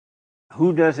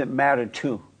Who does it matter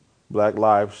to? Black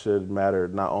lives should matter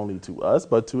not only to us,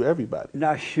 but to everybody.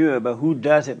 Not sure, but who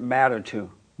does it matter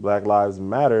to? Black lives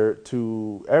matter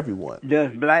to everyone.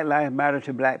 Does Black Lives matter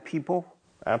to black people?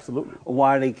 Absolutely.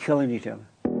 Why are they killing each other?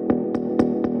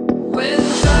 When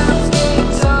times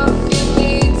get tough, you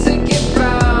need to get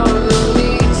proud. No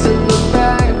need to look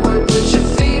backward, put your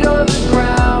feet on the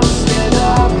ground. Stand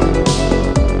up,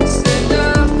 stand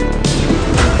up.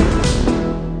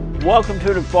 Welcome to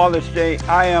TheFallenState.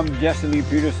 I am Jesse Lee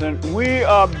Peterson. We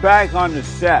are back on the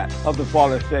set of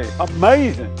TheFallenState.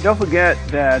 Amazing. Don't forget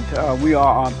that we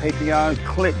are on Patreon.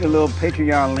 Click the little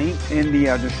Patreon link in the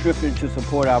description to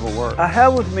support our work. I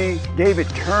have with me David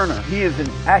Turner. He is an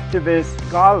activist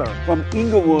scholar from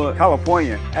Inglewood,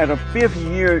 California, and a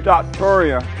fifth-year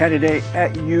doctoral candidate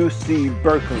at UC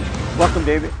Berkeley. Welcome,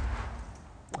 David.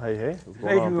 Hey. What's going Thank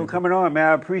on, you for people? coming on, man.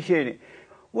 I appreciate it.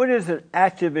 What is an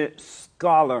activist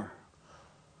scholar?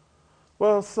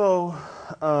 Well, so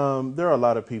there are a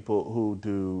lot of people who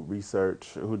do research,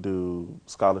 who do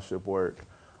scholarship work,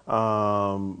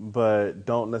 but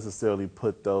don't necessarily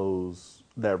put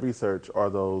that research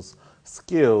or those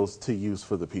skills to use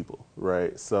for the people,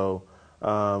 right? So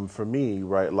for me,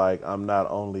 right, like I'm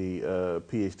not only a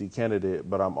PhD candidate,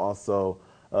 but I'm also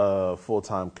a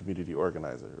full-time community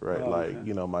organizer, right? Oh,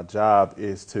 okay. Like, my job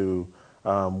is to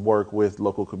work with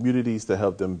local communities to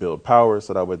help them build power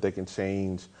so that way they can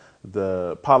change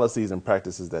the policies and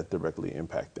practices that directly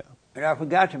impact them. And I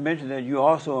forgot to mention that you're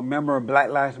also a member of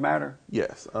Black Lives Matter.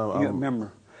 Yes. You're a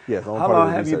member. Yes, I'm How part of long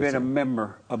the have you research been a team.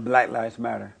 member of Black Lives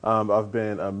Matter? I've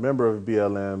been a member of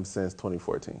BLM since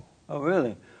 2014. Oh,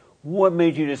 really? What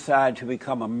made you decide to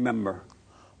become a member?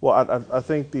 Well, I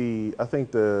think the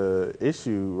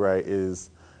issue, right,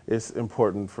 is it's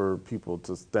important for people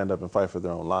to stand up and fight for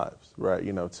their own lives, right?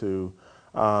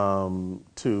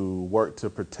 To work to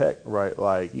protect, right,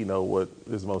 like, what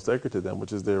is most sacred to them,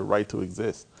 which is their right to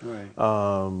exist. Right.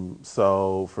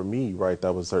 So for me, right,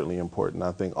 that was certainly important.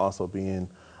 I think also being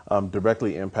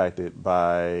directly impacted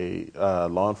by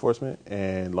law enforcement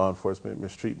and law enforcement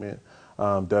mistreatment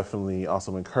definitely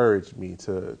also encouraged me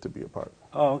to be a part.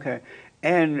 Oh, okay.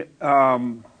 And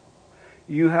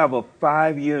you have a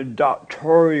 5-year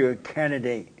doctoral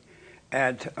candidate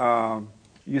at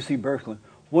UC Berkeley.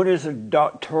 What is a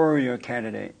doctoral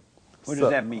candidate? What does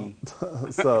that mean?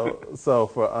 So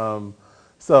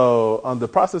on the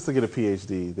process to get a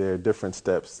PhD, there are different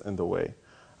steps in the way.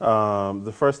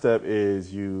 The first step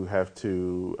is you have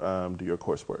to do your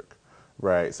coursework,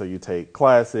 right? So you take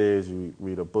classes, you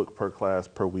read a book per class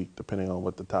per week, depending on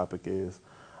what the topic is.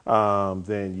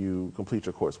 Then you complete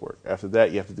your coursework. After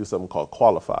that, you have to do something called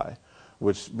qualify,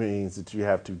 which means that you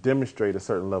have to demonstrate a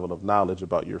certain level of knowledge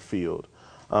about your field.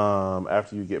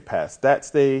 After you get past that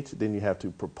stage, then you have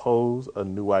to propose a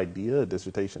new idea, a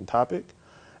dissertation topic.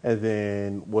 And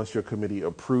then once your committee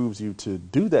approves you to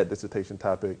do that dissertation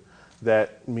topic,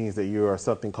 that means that you are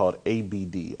something called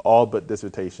ABD, all but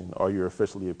dissertation, or you're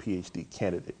officially a PhD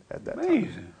candidate at that time.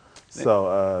 Amazing.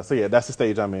 So yeah, that's the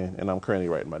stage I'm in, and I'm currently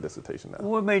writing my dissertation now.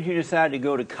 What made you decide to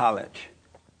go to college?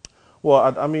 Well,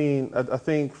 I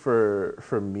think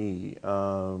for me, it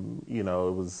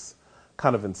was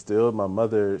kind of instilled. My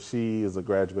mother, she is a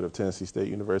graduate of Tennessee State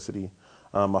University.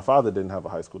 My father didn't have a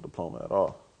high school diploma at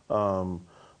all.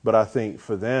 But I think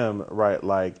for them, right,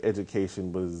 like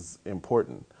education was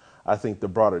important. I think the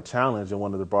broader challenge, and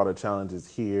one of the broader challenges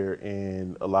here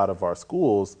in a lot of our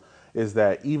schools, is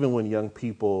that even when young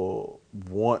people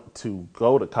want to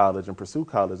go to college and pursue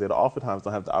college, they oftentimes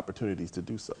don't have the opportunities to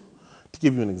do so. To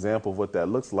give you an example of what that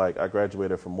looks like, I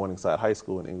graduated from Morningside High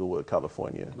School in Inglewood,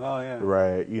 California. Oh, yeah.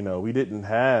 Right. We didn't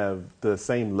have the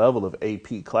same level of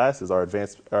AP classes, our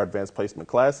advanced placement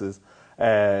classes,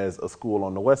 as a school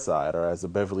on the West Side or as the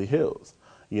Beverly Hills.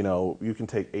 You can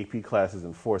take AP classes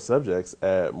in 4 subjects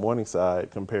at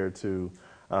Morningside compared to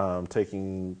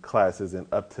taking classes in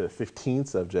up to 15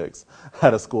 subjects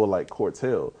at a school like Quartz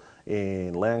Hill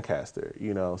in Lancaster.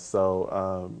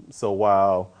 So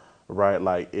while, right,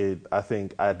 like I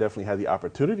think I definitely had the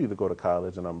opportunity to go to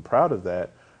college, and I'm proud of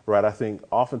that. Right, I think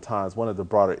oftentimes one of the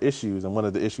broader issues, and one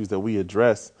of the issues that we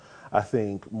address, I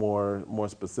think more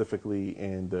specifically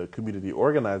in the community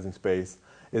organizing space,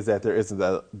 is that there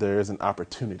isn't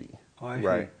opportunity, Oh, I see.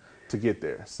 right, to get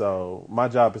there. So my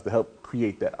job is to help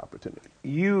create that opportunity.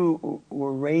 You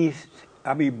were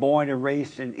born and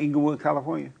raised in Inglewood,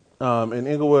 California? In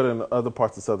Inglewood and other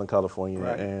parts of Southern California,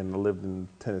 Right. and I lived in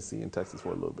Tennessee and Texas for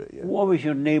a little bit. Yeah. What was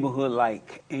your neighborhood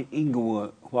like in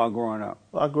Inglewood while growing up?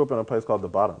 Well, I grew up in a place called the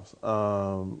Bottoms. It's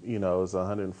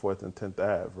 104th and 10th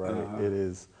Ave, right? Uh-huh. It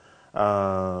is, it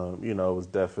was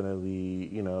definitely,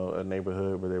 a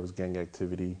neighborhood where there was gang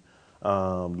activity.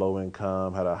 low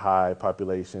income, had a high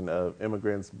population of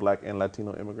immigrants, Black and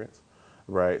Latino immigrants,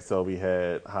 right? So we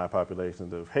had high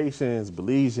populations of Haitians,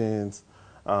 Belizeans,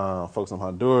 folks from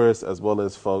Honduras, as well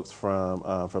as folks from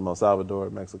El Salvador,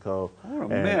 Mexico. What a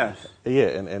mess. Yeah,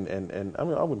 and I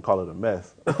mean, I wouldn't call it a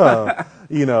mess,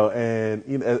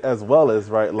 and as well as,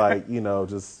 right, like,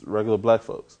 just regular Black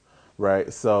folks,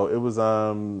 right? So it was,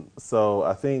 so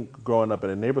I think growing up in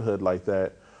a neighborhood like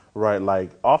that, right,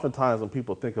 like oftentimes when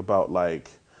people think about like,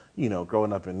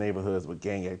 growing up in neighborhoods with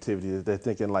gang activities, they're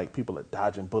thinking like people are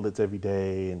dodging bullets every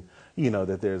day and,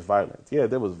 that there's violence. Yeah,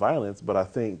 there was violence, but I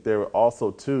think there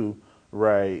also too,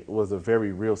 right, was a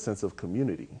very real sense of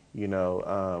community.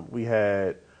 We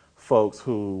had folks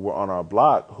who were on our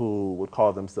block who would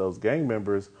call themselves gang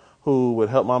members who would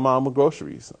help my mom with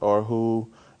groceries, or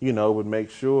who, would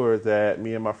make sure that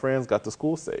me and my friends got to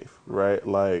school safe, right?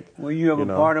 Like, Were you ever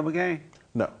part of a gang?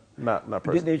 No, not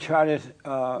personally. Did they try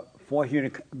to force you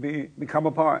to become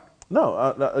a part? No,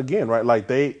 again, right? Like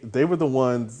they were the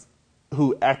ones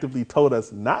who actively told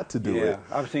us not to do it,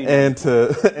 I've seen and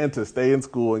to stay in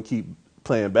school and keep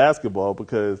playing basketball,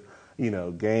 because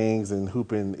gangs and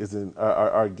hooping isn't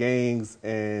our gangs,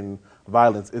 and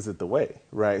violence isn't the way,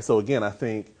 right? So again, I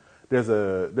think there's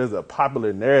a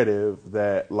popular narrative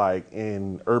that, like,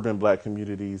 in urban Black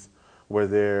communities where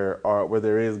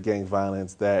there is gang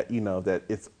violence, that that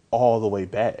it's all the way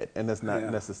bad, and that's not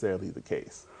necessarily the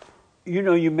case.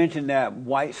 You mentioned that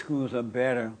white schools are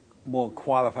better, more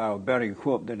qualified, or better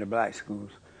equipped than the Black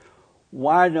schools.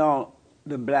 Why don't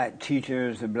the Black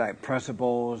teachers and Black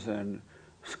principals and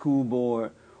school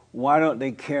board, why don't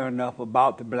they care enough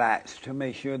about the Blacks to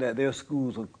make sure that their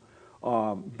schools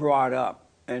are brought up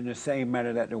in the same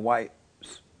manner that the white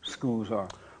schools are?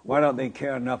 Why don't they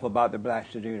care enough about the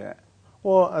Blacks to do that?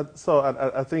 Well, I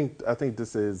think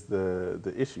this is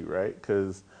the issue, right?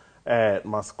 Because at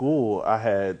my school, I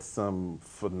had some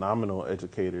phenomenal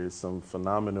educators, some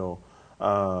phenomenal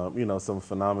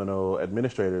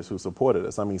administrators who supported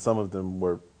us. I mean, some of them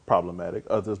were problematic,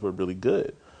 others were really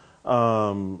good.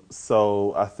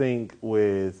 So I think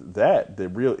with that, the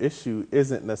real issue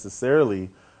isn't necessarily,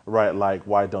 right, like,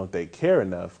 why don't they care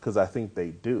enough? Because I think they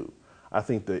do. I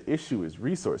think the issue is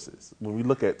resources. When we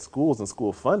look at schools and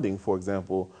school funding, for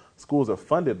example, schools are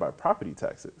funded by property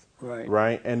taxes,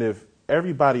 right? And if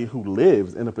everybody who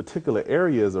lives in a particular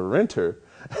area is a renter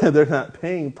and they're not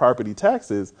paying property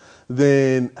taxes,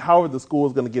 then how are the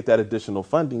schools going to get that additional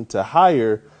funding to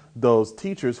hire those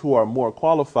teachers who are more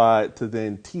qualified to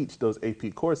then teach those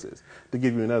AP courses? To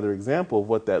give you another example of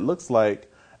what that looks like,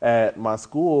 at my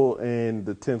school in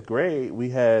the 10th grade,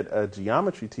 we had a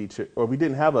geometry teacher, or we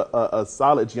didn't have a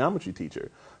solid geometry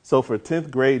teacher. So for 10th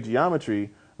grade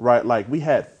geometry, right, like, we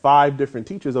had 5 different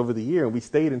teachers over the year, and we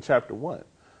stayed in chapter 1.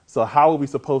 So how are we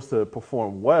supposed to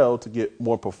perform well to get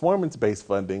more performance-based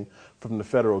funding from the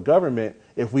federal government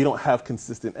if we don't have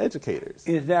consistent educators?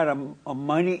 Is that a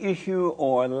money issue,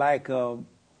 or like a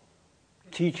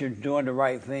teacher doing the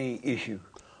right thing issue?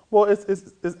 Well,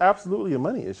 it's absolutely a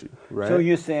money issue, right? So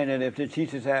you're saying that if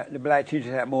the Black teachers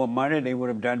had more money, they would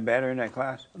have done better in that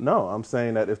class? No, I'm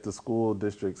saying that if the school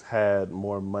districts had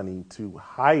more money to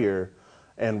hire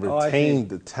and retain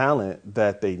the talent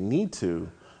that they need to,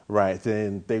 right,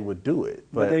 then they would do it.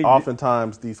 But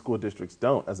oftentimes these school districts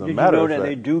don't. As a matter of fact, that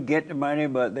they do get the money,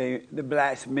 but the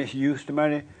Blacks misuse the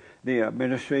money? The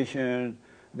administration,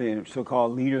 the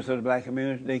so-called leaders of the Black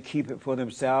community, they keep it for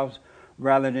themselves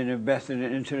rather than investing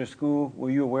it into the school? Were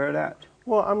you aware of that?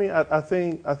 Well, I mean, I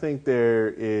think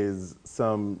there is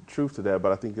some truth to that,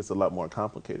 but I think it's a lot more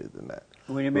complicated than that.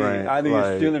 What do you mean? Right? Either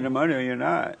you're stealing the money or you're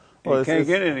not. Well, you can't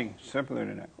get anything simpler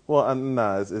than that. Well,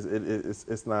 no,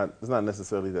 it's not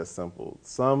necessarily that simple.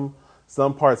 Some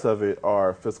parts of it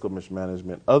are fiscal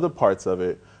mismanagement. Other parts of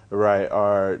it, right,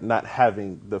 are not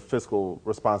having the fiscal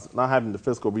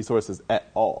resources at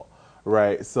all.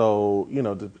 Right. So,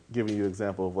 to giving you an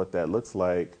example of what that looks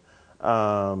like,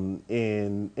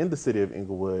 in the city of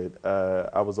Inglewood,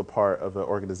 I was a part of an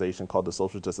organization called the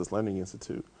Social Justice Learning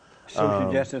Institute.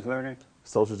 Social Justice Learning?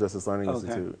 Social Justice Learning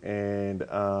Institute. And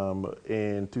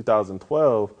in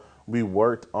 2012, we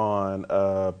worked on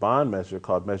a bond measure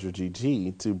called Measure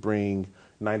GG to bring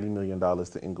 $90 million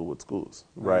to Inglewood schools.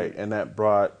 Right. And that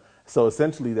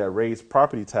essentially that raised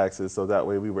property taxes, so that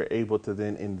way we were able to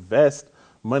then invest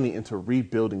money into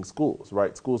rebuilding schools,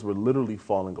 right? Schools were literally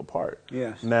falling apart.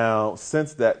 Yes. Now,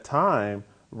 since that time,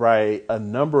 right, a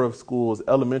number of schools,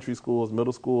 elementary schools,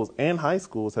 middle schools, and high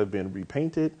schools have been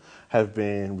repainted, have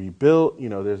been rebuilt.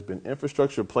 There's been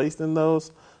infrastructure placed in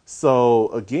those. So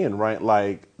again, right,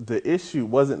 like, the issue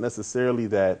wasn't necessarily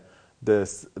that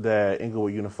that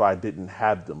Inglewood Unified didn't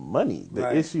have the money. The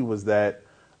Right. issue was that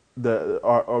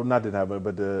or not didn't have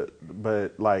money,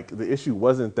 but like the issue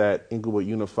wasn't that Inglewood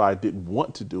Unified didn't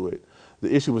want to do it.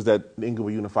 The issue was that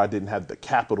Inglewood Unified didn't have the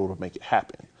capital to make it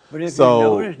happen. But if So, you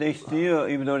notice, they still,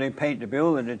 even though they paint the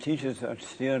building, the teachers are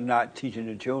still not teaching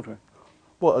the children.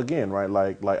 well, again, right?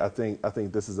 Like I think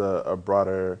this is a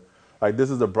broader, like this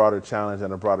is a broader challenge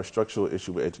and a broader structural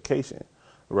issue with education,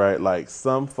 right? Like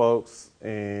some folks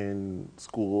in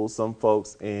schools, some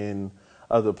folks in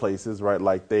other places, right?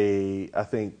 Like I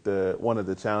think one of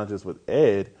the challenges with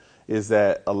ed is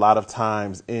that a lot of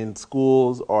times in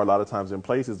schools or a lot of times in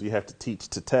places you have to teach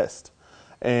to test,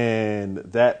 and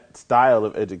that style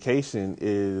of education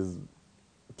is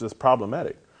just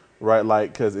problematic. Right,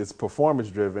 like because it's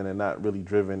performance driven and not really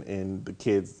driven in the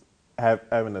kids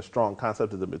having a strong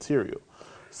concept of the material.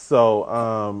 So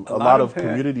a lot of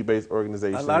community-based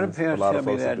organizations, a lot of parents tell me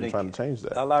folks that have been trying to change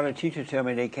that. A lot of teachers tell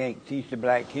me they can't teach the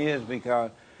black kids because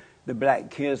the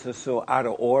black kids are so out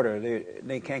of order.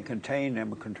 They can't contain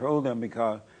them or control them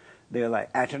because they're like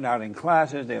acting out in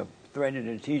classes. They're threatening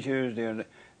the teachers.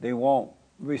 They won't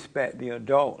respect the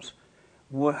adults.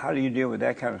 How do you deal with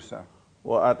that kind of stuff?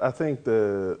 Well, I think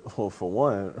for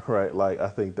one, right, like I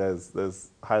think that's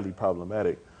highly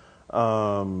problematic.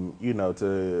 You know,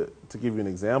 to give you an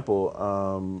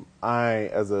example, I,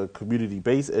 as a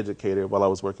community-based educator, while I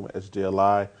was working with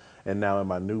SJLI, and now in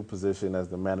my new position as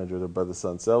the manager of the Brother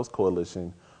Son Selves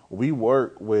Coalition, we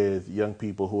work with young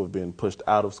people who have been pushed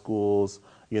out of schools.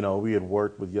 You know, we had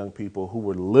worked with young people who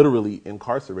were literally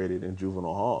incarcerated in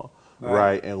juvenile hall,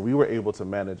 right? And we were able to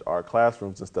manage our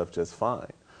classrooms and stuff just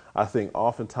fine. I think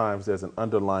oftentimes there's an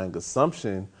underlying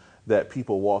assumption that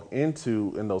people walk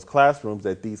into in those classrooms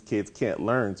that these kids can't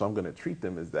learn, so I'm going to treat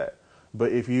them as that.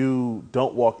 But if you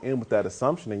don't walk in with that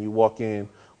assumption and you walk in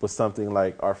with something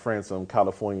like our friends from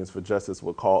Californians for Justice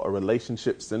would call a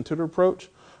relationship-centered approach,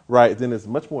 right, then it's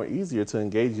much more easier to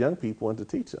engage young people and to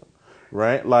teach them,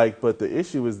 right? Like, but the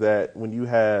issue is that when you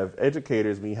have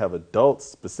educators, when you have adults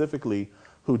specifically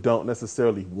who don't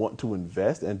necessarily want to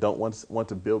invest and don't want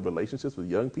to build relationships with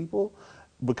young people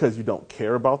because you don't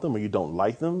care about them or you don't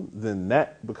like them, then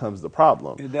that becomes the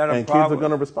problem. Is that a and problem? Kids are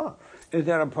going to respond. Is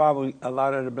that a problem? A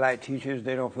lot of the black teachers,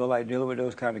 they don't feel like dealing with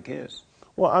those kind of kids.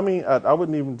 Well, I mean, I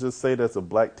wouldn't even just say that's a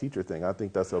black teacher thing. I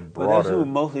think that's a broader. But that's who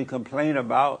mostly complain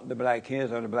about the black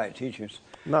kids are the black teachers.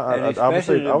 No, and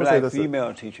especially the black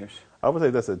female teachers. I would say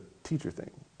that's a teacher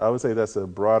thing. I would say that's a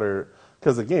broader,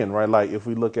 because again, right, like if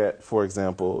we look at, for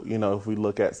example, you know, if we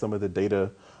look at some of the data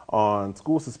on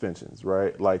school suspensions,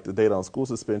 right, like the data on school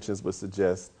suspensions would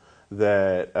suggest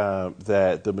that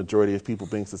that the majority of people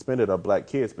being suspended are black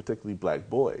kids, particularly black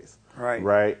boys. Right.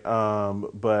 Right.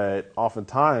 But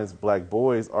oftentimes black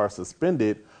boys are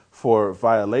suspended for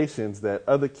violations that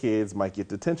other kids might get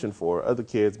detention for, other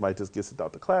kids might just get sent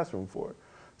out the classroom for.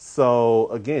 So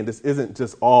again, this isn't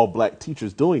just all black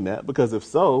teachers doing that, because if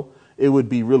so, it would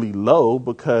be really low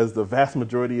because the vast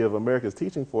majority of America's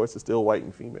teaching force is still white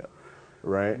and female.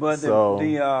 Right. But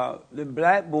the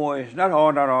black boys, not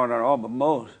all, but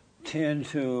most, tend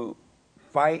to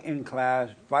fight in class,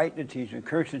 fight the teacher,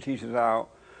 curse the teachers out,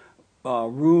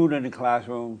 rude in the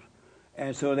classrooms,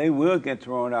 and so they will get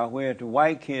thrown out, where the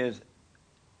white kids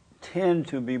tend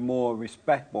to be more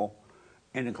respectful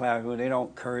in the classroom. They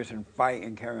don't curse and fight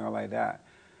and carry on like that.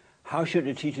 How should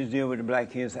the teachers deal with the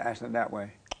black kids acting that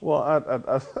way?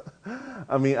 Well,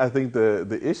 I mean, I think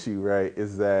the issue, right,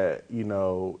 is that, you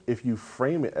know, if you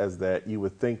frame it as that, you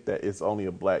would think that it's only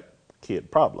a black kid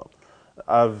problem.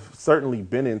 I've certainly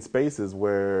been in spaces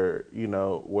where, you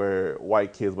know, where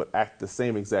white kids would act the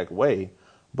same exact way,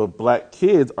 but black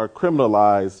kids are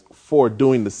criminalized for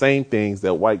doing the same things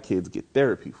that white kids get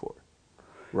therapy for,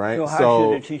 right? So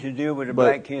how should the teacher deal with the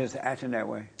black kids acting that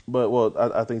way? But, well,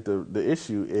 I think the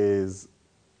issue is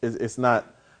it's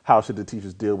not how should the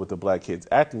teachers deal with the black kids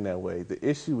acting that way. The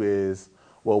issue is,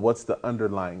 well, what's the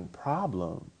underlying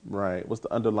problem, right? What's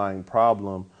the underlying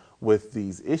problem with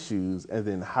these issues, and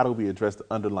then how do we address the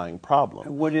underlying problem?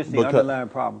 And what is the underlying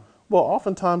problem? Well,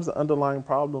 oftentimes the underlying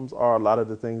problems are a lot of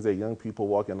the things that young people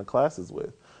walk into classes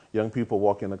with. Young people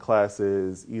walk into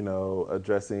classes, you know,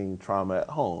 addressing trauma at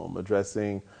home,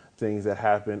 addressing things that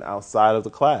happen outside of the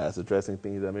class, addressing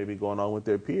things that may be going on with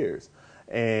their peers.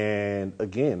 And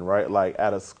again, right, like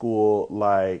at a school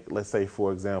like, let's say,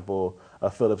 for example, a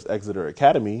Phillips Exeter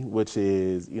Academy, which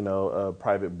is, you know, a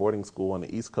private boarding school on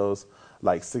the East Coast,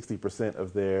 like 60%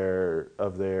 of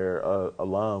their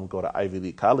alum go to Ivy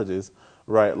League colleges,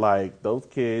 right? Like those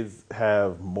kids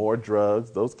have more drugs,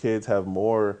 those kids have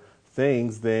more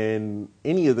things than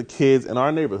any of the kids in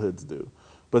our neighborhoods do,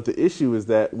 But the issue is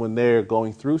that when they're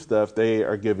going through stuff, they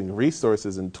are giving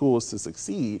resources and tools to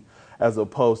succeed, as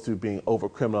opposed to being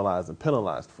over-criminalized and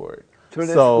penalized for it. So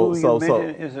that school you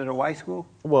mentioned, is it a white school?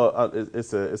 Well,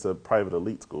 it's a private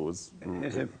elite school. Is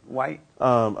it white?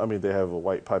 I mean, they have a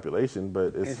white population,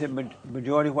 but Is it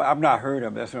majority white? I've not heard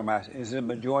of it. That's what I'm asking. Is it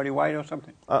majority white or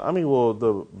something? I mean, well,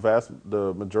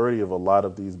 the majority of a lot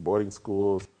of these boarding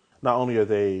schools, not only are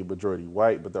they majority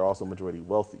white, but they're also majority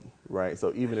wealthy, right?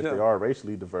 So even if they are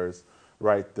racially diverse,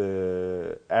 right,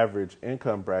 the average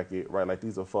income bracket, right, like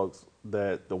these are folks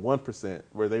that the 1%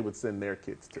 where they would send their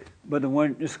kids to. But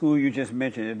the school you just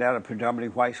mentioned, is that a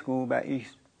predominantly white school back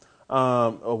east?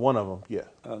 One of them, yeah.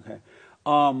 Okay.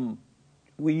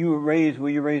 Were you raised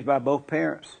by both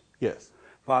parents? Yes.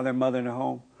 Father and mother in the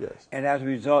home? Yes. And as a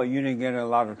result, you didn't get in a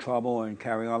lot of trouble and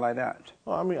carry on like that?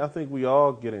 Well, I mean, I think we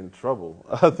all get in trouble.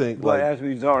 I think, but as a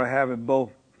result of having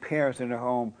both parents in the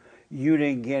home, you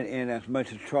didn't get in as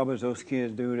much trouble as those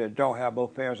kids do that don't have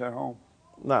both parents at home?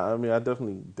 Nah, I mean, I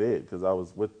definitely did, because I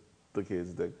was with the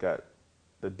kids that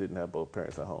didn't have both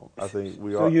parents at home. I think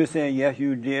we So you're saying, yes,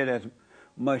 you did as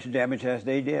much damage as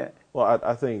they did? Well,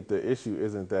 I think the issue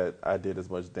isn't that I did as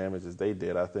much damage as they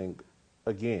did. I think,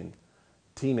 again,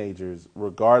 teenagers,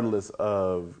 regardless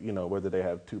of, whether they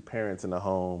have two parents in the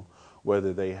home,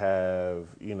 whether they have,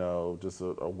 just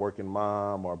a working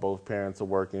mom, or both parents are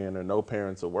working, or no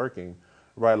parents are working,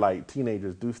 right? Like,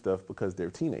 teenagers do stuff because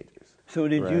they're teenagers. So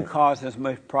did you cause as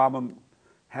much problem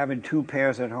having two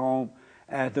parents at home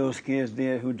as those kids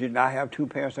did who did not have two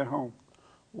parents at home?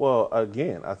 Well,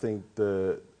 again, I think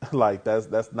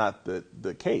that's not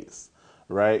the case,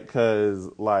 right? Because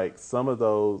some of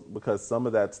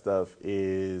that stuff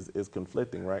is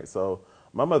conflicting, right? So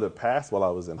my mother passed while I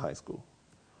was in high school,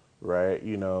 right?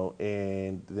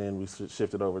 And then we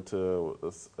shifted over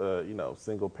to a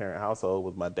single parent household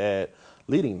with my dad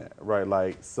leading that,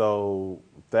 right? So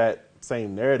that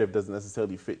same narrative doesn't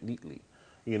necessarily fit neatly.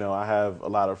 I have a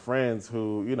lot of friends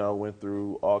who, went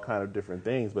through all kind of different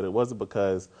things, but it wasn't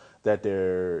because that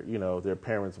their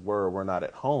parents were not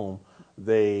at home.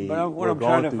 What I'm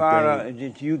trying to find out is,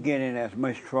 did you get in as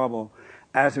much trouble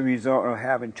as a result of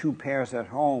having two parents at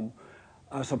home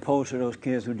as opposed to those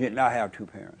kids who did not have two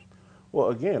parents? Well,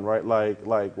 again, right,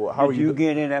 how did you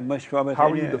get in that much trouble?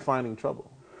 How are you defining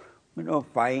trouble?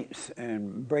 Fights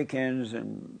and break-ins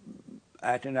and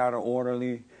acting out of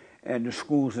orderly. And the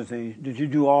schools and things. Did you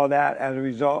do all that as a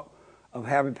result of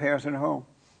having parents in the home?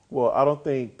 Well, I don't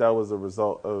think that was a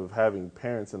result of having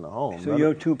parents in the home. So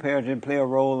your two parents didn't play a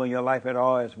role in your life at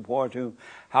all as opposed to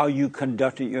how you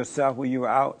conducted yourself when you were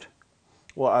out?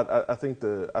 Well, I think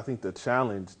the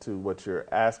challenge to what you're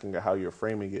asking or how you're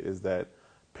framing it is that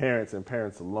parents and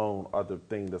parents alone are the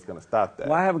thing that's going to stop that.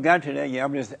 Well, I haven't gotten to that yet.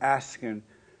 I'm just asking,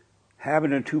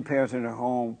 having the two parents in the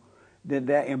home, did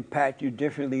that impact you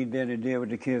differently than it did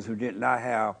with the kids who did not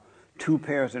have two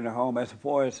parents in the home as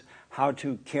far as how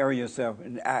to carry yourself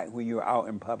and act when you're out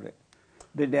in public?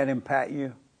 Did that impact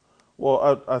you?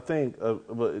 Well, I think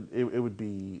it would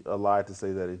be a lie to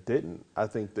say that it didn't. I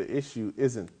think the issue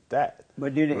isn't that.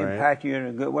 But did it impact you in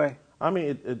a good way? I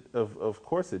mean, of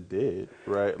course it did,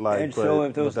 right? And so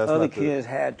if those other kids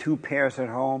had two parents at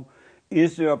home,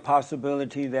 is there a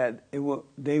possibility that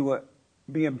they would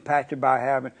be impacted by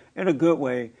having, in a good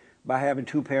way, by having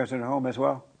two parents in the home as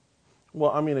well?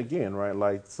 Well, I mean, again,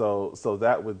 right, so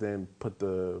that would then put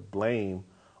the blame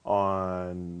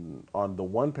on the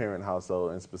one-parent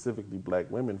household, and specifically black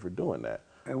women, for doing that.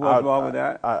 And what's wrong with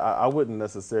that? I wouldn't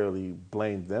necessarily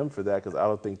blame them for that, because I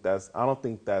don't think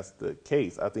that's the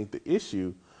case. I think the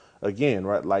issue, again,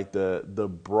 right, the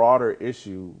broader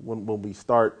issue when we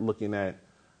start looking at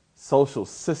social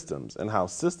systems and how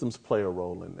systems play a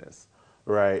role in this,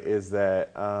 right, is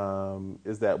that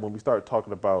when we start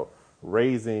talking about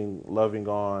raising, loving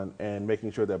on, and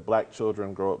making sure that black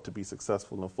children grow up to be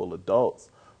successful and full adults,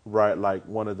 right,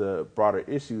 one of the broader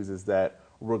issues is that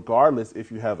regardless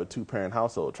if you have a two-parent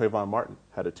household, Trayvon Martin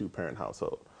had a two-parent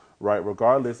household, right,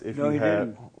 regardless if his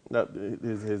parents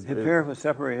were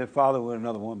separated, his father with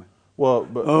another woman. Well,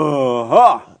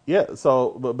 but yeah,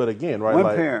 so but again, right,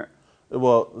 one parent.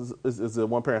 Well, it's a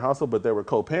one-parent household, but they were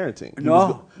co-parenting. He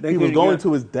was going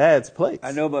to his dad's place.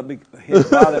 I know, but his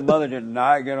father and mother did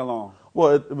not get along.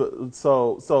 Well,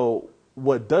 so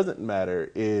what doesn't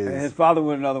matter is... And his father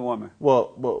with another woman.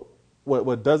 Well,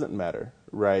 what doesn't matter,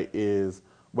 right, is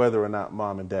whether or not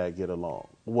mom and dad get along.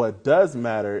 What does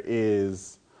matter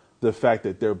is the fact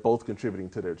that they're both contributing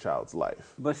to their child's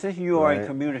life. But since you are a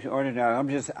community organizer, I'm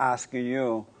just asking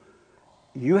you,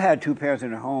 you had two parents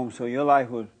in the home, so your life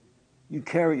was... You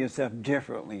carry yourself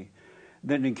differently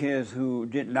than the kids who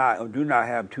did not or do not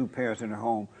have two parents in the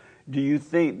home. Do you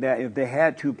think that if they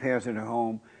had two parents in the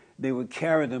home, they would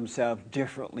carry themselves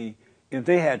differently if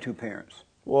they had two parents?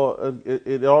 Well,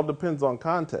 it all depends on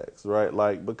context, right?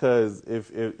 Like, because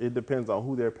if it depends on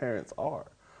who their parents are,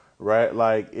 right?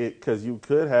 Like, because you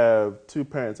could have two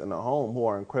parents in the home who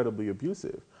are incredibly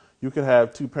abusive. You could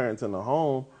have two parents in the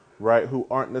home, right, who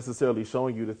aren't necessarily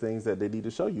showing you the things that they need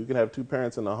to show you. You can have two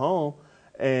parents in the home,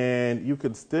 and you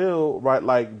could still, right,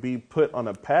 like, be put on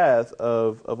a path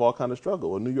of all kind of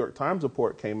struggle. A New York Times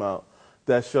report came out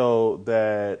that showed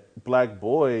that black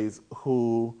boys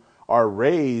who are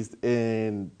raised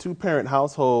in two-parent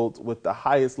households with the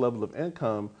highest level of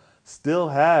income still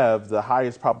have the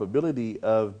highest probability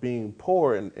of being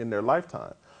poor in their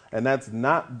lifetime. And that's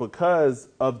not because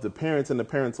of the parents and the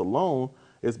parents alone.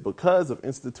 It's because of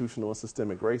institutional and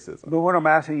systemic racism. But what I'm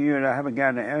asking you, and I haven't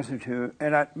gotten an answer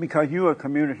to, because you're a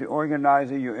community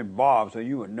organizer, you're involved, so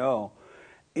you would know,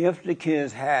 if the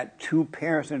kids had two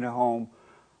parents in the home,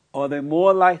 are they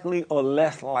more likely or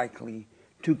less likely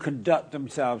to conduct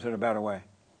themselves in a better way?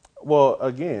 Well,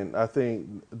 again, I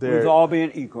think With all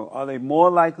being equal, are they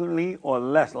more likely or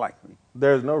less likely?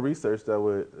 There's no research that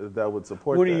would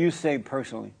support that. What do you say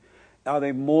personally? Are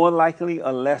they more likely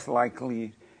or less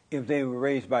likely if they were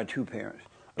raised by two parents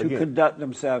to conduct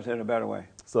themselves in a better way?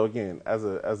 So again, as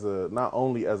a not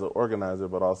only as an organizer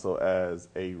but also as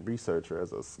a researcher,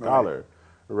 as a scholar,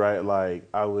 right? Like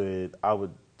I would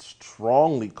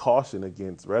strongly caution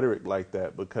against rhetoric like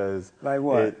that because like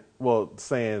what?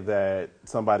 Saying that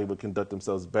somebody would conduct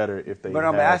themselves better if they. But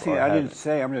I'm asking. I didn't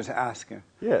say. I'm just asking.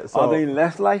 Yeah. So, are they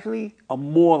less likely or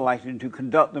more likely to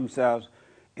conduct themselves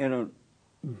in a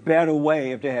better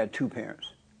way if they had two parents?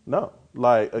 No.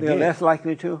 Like again, they're less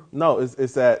likely to. No.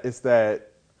 It's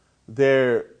that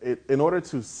they're in order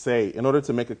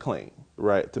to make a claim,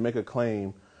 right? To make a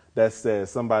claim that says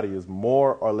somebody is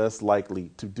more or less likely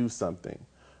to do something.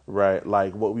 Right,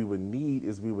 like what we would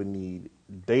need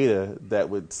data that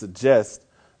would suggest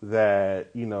that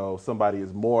somebody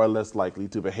is more or less likely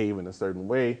to behave in a certain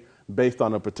way based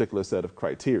on a particular set of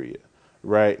criteria.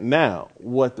 Right now,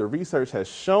 what the research has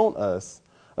shown us,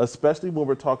 especially when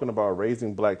we're talking about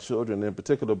raising black children, in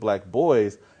particular black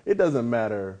boys, it doesn't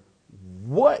matter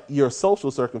what your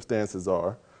social circumstances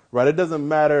are. Right, it doesn't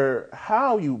matter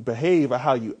how you behave or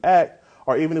how you act.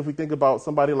 Or even if we think about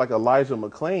somebody like Elijah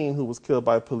McClain, who was killed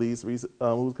by police,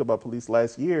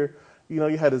 last year, you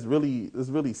had this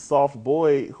really soft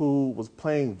boy who was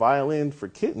playing violin for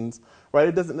kittens, right?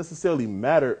 It doesn't necessarily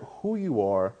matter who you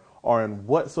are or in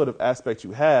what sort of aspect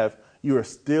you have, you are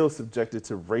still subjected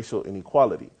to racial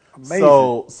inequality. Amazing.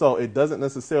 So it doesn't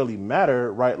necessarily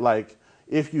matter, right? Like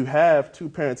if you have two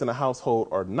parents in a household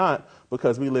or not,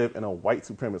 because we live in a white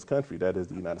supremacist country, that is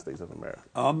the United States of America.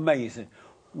 Amazing.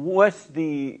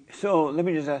 So let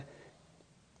me just ask,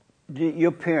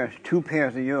 your parents, two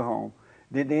parents in your home,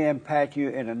 did they impact you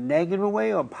in a negative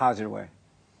way or a positive way?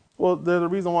 Well, they're the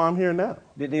reason why I'm here now.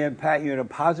 Did they impact you in a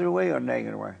positive way or a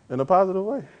negative way? In a positive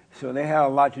way. So they had a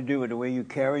lot to do with the way you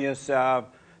carry yourself,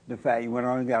 the fact you went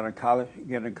on and got a college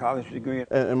degree.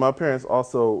 And my parents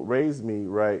also raised me,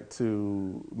 right,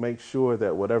 to make sure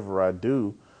that whatever I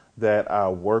do, that I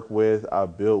work with, I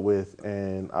build with,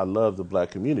 and I love the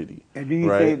black community. And do you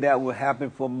think that would happen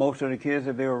for most of the kids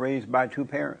if they were raised by two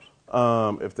parents?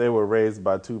 If they were raised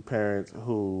by two parents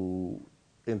who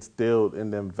instilled in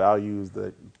them values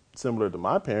that similar to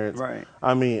my parents, right.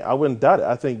 I mean, I wouldn't doubt it.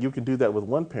 I think you can do that with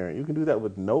one parent. You can do that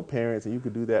with no parents, and you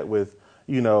can do that with,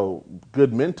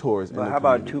 good mentors. But how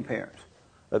about two parents?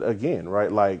 Again,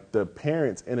 right, like the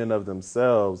parents in and of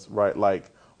themselves, right,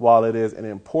 like, while it is an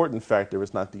important factor,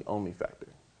 it's not the only factor.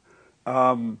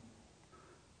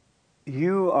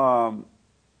 You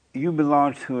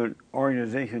belong to an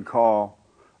organization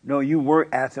you work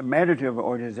as a manager of an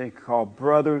organization called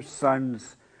Brother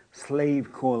Sons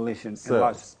Slave Coalition.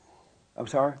 Selves. I'm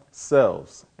sorry?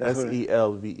 Selves.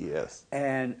 SELVES.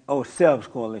 And, Selves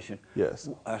Coalition. Yes.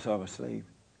 I saw a slave.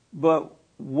 But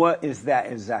what is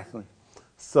that exactly?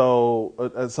 So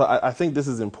I think this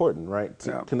is important, right,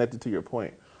 connected to your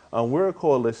point. We're a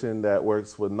coalition that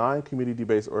works with 9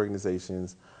 community-based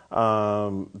organizations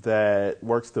that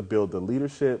works to build the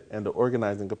leadership and the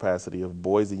organizing capacity of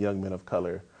boys and young men of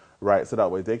color, right? So that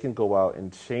way they can go out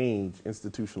and change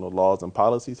institutional laws and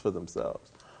policies for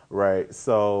themselves, right?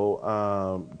 So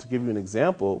to give you an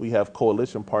example, we have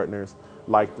coalition partners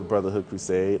like the Brotherhood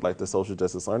Crusade, like the Social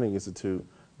Justice Learning Institute,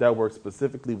 that work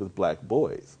specifically with black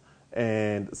boys.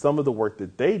 And some of the work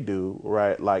that they do,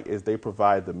 right, like is they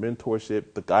provide the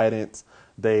mentorship, the guidance,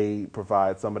 they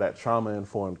provide some of that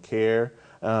trauma-informed care.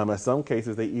 In some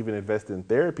cases, they even invest in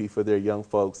therapy for their young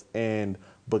folks. And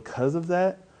because of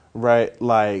that, right?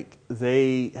 Like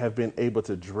they have been able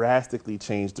to drastically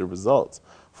change the results.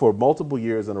 For multiple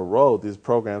years in a row, these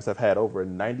programs have had over a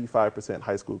 95%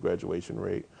 high school graduation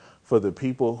rate. For the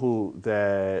people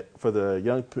for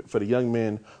the young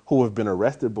men who have been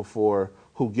arrested before,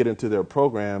 who get into their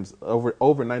programs, over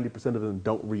 90% of them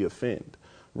don't reoffend,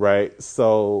 right?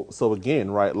 So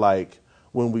again, right, like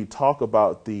when we talk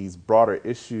about these broader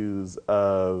issues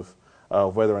of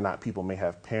whether or not people may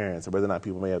have parents or whether or not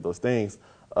people may have those things,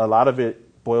 a lot of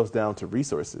it boils down to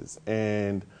resources.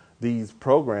 And these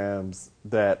programs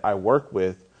that I work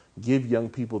with give young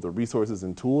people the resources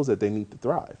and tools that they need to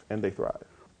thrive, and they thrive.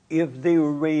 If they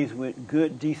were raised with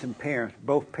good, decent parents,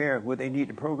 both parents, would they need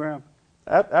the program?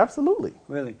 Absolutely.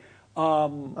 Really? I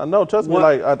know. Trust me.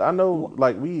 Like I know.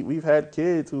 Like we've had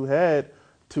kids who had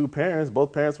two parents.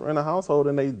 Both parents were in a household,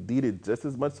 and they needed just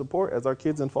as much support as our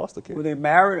kids in foster care. Were they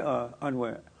married or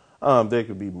unwed? They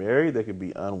could be married. They could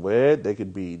be unwed. They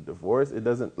could be divorced. It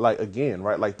doesn't, like, again,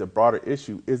 right? Like the broader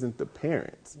issue isn't the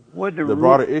parents. The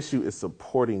broader issue is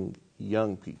supporting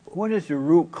young people. What is the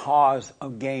root cause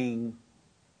of gang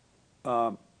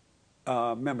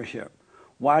membership?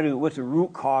 What's the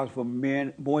root cause for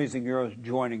boys and girls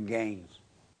joining gangs?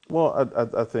 Well,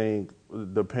 I think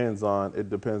it depends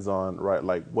on right,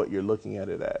 like what you're looking at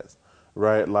it as,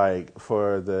 right? Like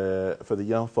for the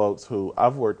young folks who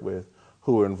I've worked with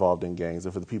who are involved in gangs,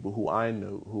 and for the people who I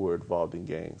knew who were involved in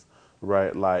gangs,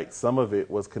 right? Like some of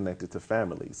it was connected to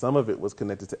family, some of it was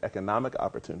connected to economic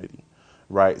opportunity,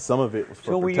 right? Some of it was for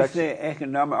protection. So when you say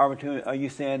economic opportunity, are you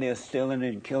saying they're stealing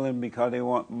and killing because they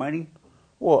want money?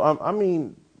 Well, I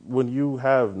mean, when you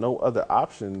have no other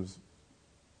options,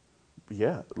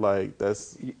 yeah, like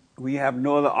that's. We have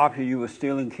no other option. You would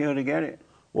steal and kill to get it.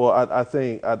 Well, I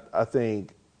think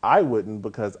I wouldn't,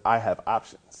 because I have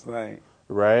options. Right.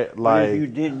 Right. But like if you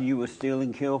didn't, you would steal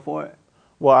and kill for it.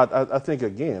 Well, I think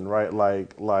again, right?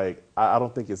 Like I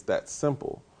don't think it's that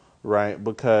simple, right?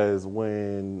 Because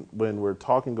when we're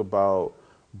talking about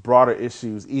broader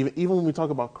issues, even when we talk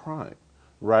about crime,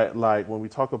 right? Like when we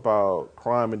talk about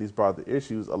crime and these broader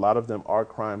issues, a lot of them are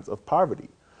crimes of poverty,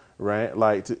 right?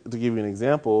 Like to give you an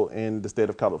example, in the state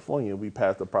of California, we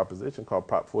passed a proposition called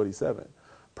Prop 47.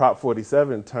 Prop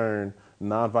 47 turned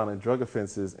nonviolent drug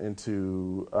offenses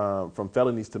into from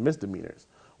felonies to misdemeanors,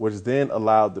 which then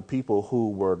allowed the people who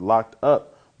were locked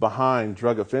up behind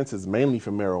drug offenses, mainly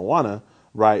for marijuana,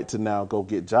 right, to now go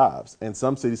get jobs. And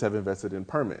some cities have invested in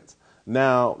permits.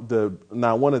 Now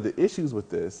one of the issues with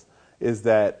this is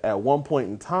that at one point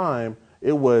in time,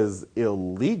 it was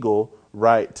illegal,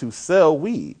 right, to sell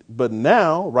weed. But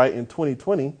now, right, in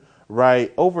 2020,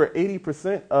 right, over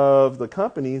 80% of the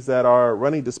companies that are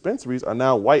running dispensaries are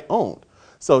now white owned.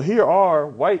 So here are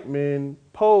white men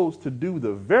posed to do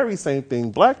the very same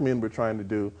thing black men were trying to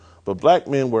do, but black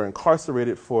men were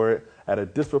incarcerated for it at a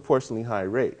disproportionately high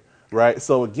rate, right?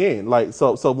 So again, like,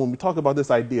 so when we talk about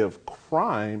this idea of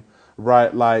crime,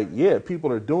 right, like, yeah,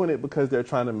 people are doing it because they're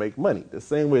trying to make money, the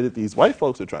same way that these white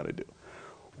folks are trying to do.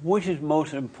 Which is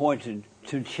most important,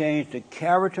 to change the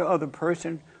character of the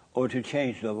person or to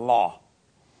change the law?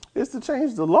 It's to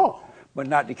change the law. But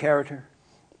not the character?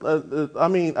 I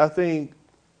mean, I think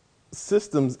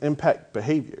systems impact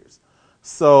behaviors.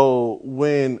 So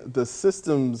when the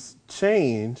systems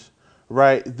change,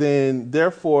 right, then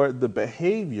therefore the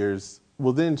behaviors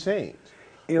will then change,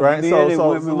 right?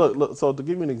 So to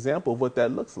give you an example of what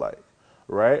that looks like,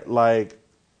 right? Like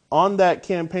on that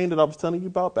campaign that I was telling you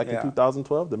about back in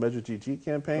 2012, the Measure GG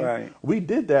campaign, right, we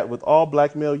did that with all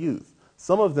black male youth.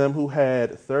 Some of them who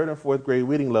had 3rd and 4th grade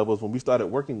reading levels when we started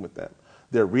working with them.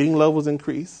 Their reading levels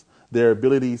increased. Their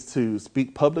abilities to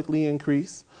speak publicly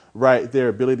increase, right? Their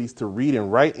abilities to read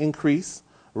and write increase,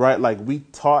 right? Like we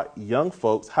taught young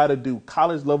folks how to do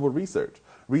college level research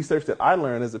that I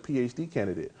learned as a PhD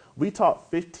candidate. We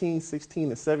taught 15, 16,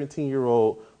 and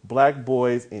 17-year-old black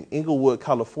boys in Inglewood,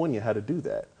 California how to do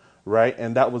that, right?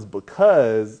 And that was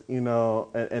because, and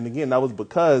again, that was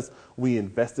because we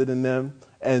invested in them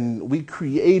and we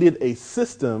created a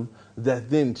system that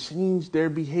then changed their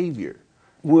behavior.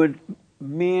 Would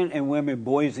men and women,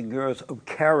 boys and girls of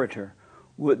character,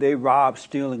 would they rob,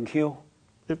 steal, and kill?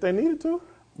 If they needed to.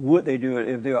 Would they do it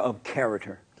if they're of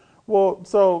character? Well,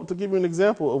 so to give you an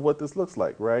example of what this looks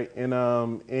like, right? In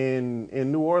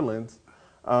New Orleans,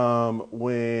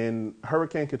 when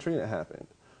Hurricane Katrina happened,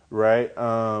 right?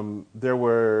 There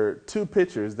were two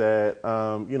pictures that,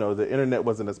 the internet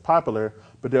wasn't as popular,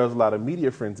 but there was a lot of media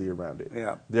frenzy around it.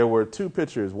 Yeah. There were two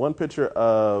pictures. One picture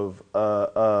of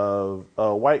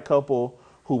a white couple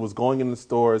who was going in the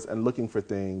stores and looking for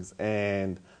things,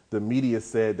 and the media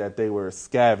said that they were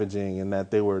scavenging and that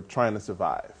they were trying to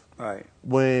survive. Right.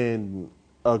 When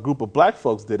a group of black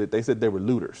folks did it, they said they were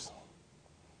looters,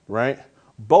 right?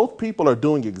 Both people are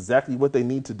doing exactly what they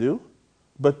need to do,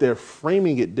 but they're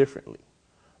framing it differently,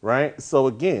 right? So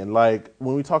again, like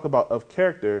when we talk about of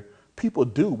character, people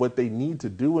do what they need to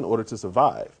do in order to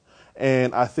survive.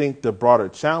 And I think the broader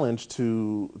challenge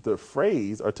to the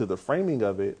phrase or to the framing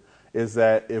of it is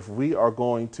that if we are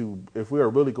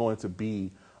really going to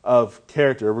be of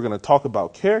character, we're going to talk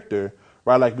about character,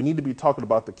 right? Like we need to be talking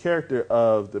about the character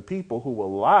of the people who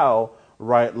allow,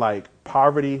 right, like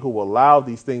poverty, who allow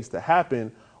these things to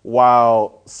happen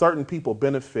while certain people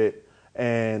benefit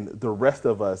and the rest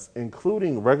of us,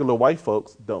 including regular white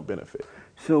folks, don't benefit.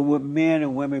 So would men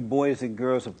and women, boys and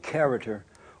girls of character,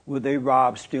 would they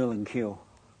rob, steal, and kill?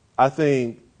 I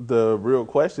think the real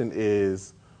question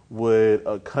is, would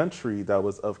a country that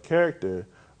was of character,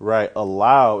 right,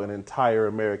 allow an entire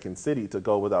American city to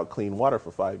go without clean water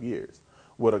for 5 years?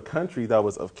 Would a country that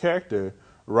was of character,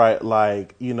 right,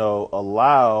 like, you know,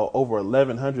 allow over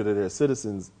 1,100 of their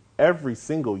citizens every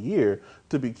single year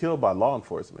to be killed by law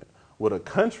enforcement? Would a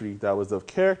country that was of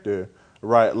character,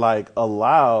 right, like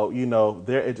allow, you know,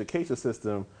 their education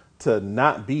system to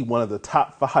not be one of the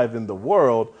top 5 in the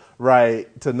world,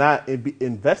 right, to not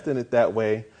invest in it that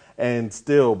way and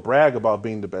still brag about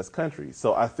being the best country?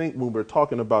 So I think when we're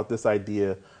talking about this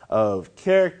idea of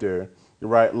character,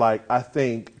 right, like I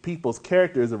think people's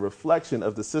character is a reflection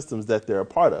of the systems that they're a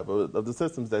part of the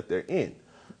systems that they're in.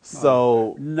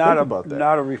 So Not think about that.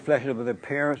 not a reflection of their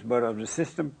parents, but of the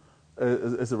system.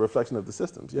 It's a reflection of the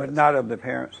systems, yes. But not of the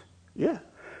parents. Yeah.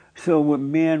 So would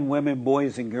men, women,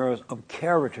 boys, and girls of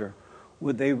character,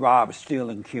 would they rob, steal,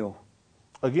 and kill?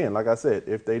 Again, like I said,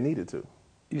 if they needed to.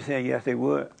 You saying yes, they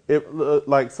would? If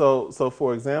like so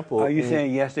for example, Are you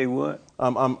saying yes, they would?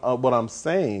 what I'm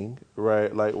saying,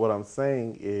 right? Like what I'm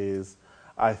saying is,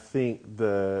 I think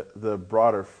the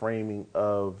broader framing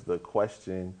of the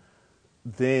question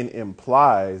then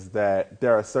implies that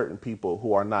there are certain people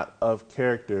who are not of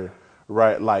character,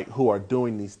 right? Like who are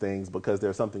doing these things because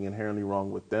there's something inherently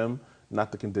wrong with them,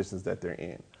 not the conditions that they're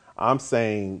in. I'm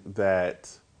saying that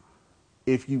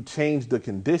if you change the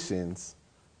conditions,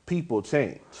 people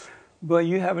change. But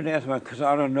you haven't answered my, because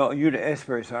I don't know. You're the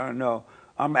expert, so I don't know.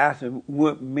 I'm asking,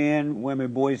 would men,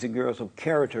 women, boys, and girls of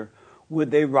character, would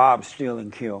they rob, steal,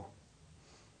 and kill?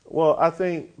 Well, I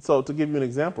think, so to give you an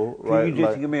example, right? Can you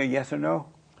just like, give me a yes or no?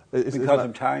 it's Because not,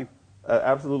 of time?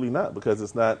 Absolutely not, because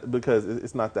it's not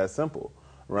that simple,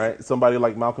 right? Somebody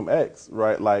like Malcolm X,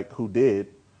 right, like who did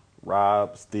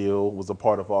rob, steal, was a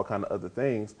part of all kind of other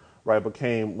things, right,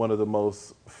 became one of the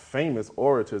most famous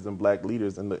orators and black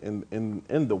leaders in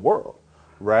the world,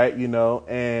 right? You know,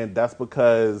 and that's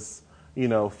because, you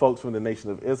know, folks from the Nation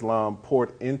of Islam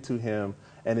poured into him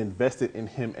and invested in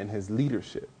him and his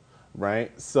leadership,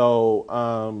 right? So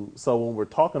so when we're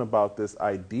talking about this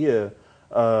idea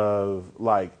of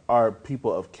like our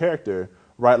people of character,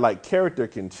 right, like character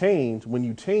can change when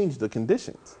you change the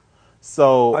conditions.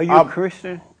 So Are you a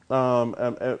Christian?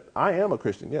 I am a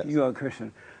Christian, yes. You are a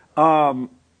Christian. On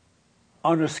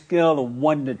a scale of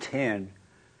 1 to 10,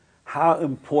 how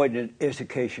important is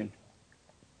education?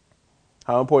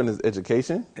 How important is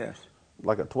education? Yes.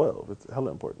 Like a 12. It's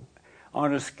hella important.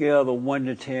 On a scale of 1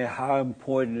 to 10, how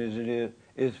important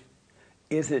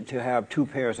is it to have 2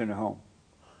 parents in the home?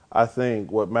 I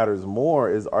think what matters more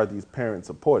is, are these parents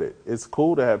supported? It's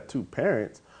cool to have 2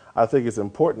 parents. I think it's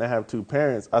important to have 2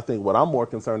 parents. I think what I'm more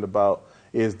concerned about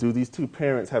is, do these 2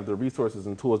 parents have the resources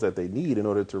and tools that they need in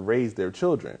order to raise their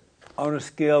children? On a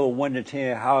scale of 1 to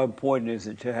 10, how important is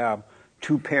it to have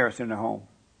 2 parents in the home?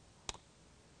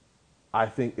 I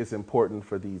think it's important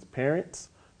for these parents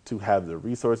to have the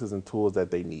resources and tools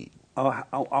that they need.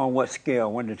 On what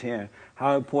scale, 1 to 10?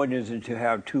 How important is it to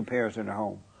have 2 parents in the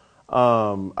home?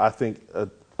 I think,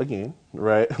 again,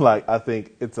 right, like I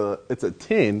think it's a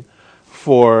 10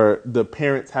 for the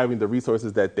parents having the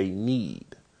resources that they need.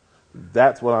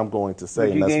 That's what I'm going to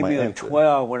say, and that's my answer. You gave me a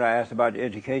 12 when I asked about the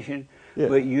education, yeah.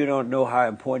 But you don't know how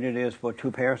important it is for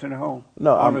 2 parents in the home?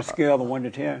 No, on a scale of 1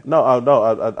 to 10? No,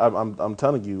 I'm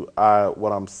telling you,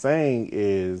 what I'm saying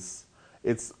is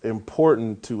it's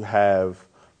important to have,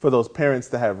 for those parents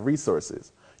to have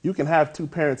resources. You can have 2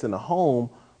 parents in the home,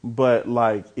 but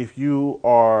like if you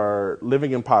are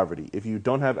living in poverty, if you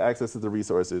don't have access to the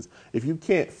resources, if you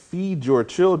can't feed your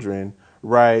children,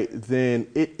 right, then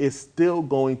it is still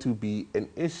going to be an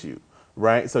issue,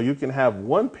 right? So you can have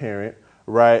one parent,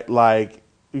 right, like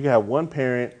you can have one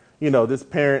parent, you know, this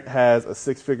parent has a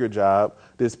 6-figure job,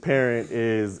 this parent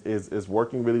is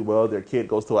working really well, their kid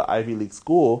goes to an Ivy League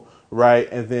school,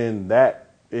 right, and then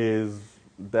that is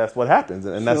that's what happens,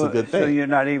 and that's a good thing. So you're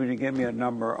not able to give me a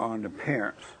number on the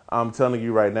parents. I'm telling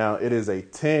you right now, it is a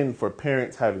 10 for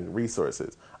parents having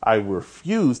resources. I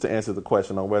refuse to answer the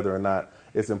question on whether or not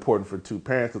it's important for two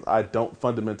parents, because I don't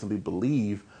fundamentally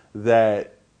believe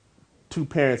that two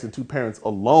parents and two parents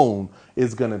alone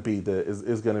is going to be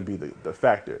the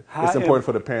factor. It's important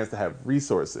for the parents to have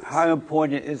resources. How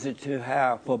important is it to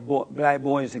have for black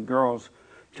boys and girls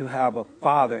to have a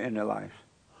father in their life?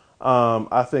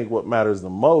 I think what matters the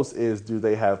most is, do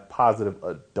they have positive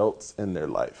adults in their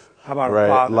life? How about right? a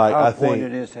father? Like, How important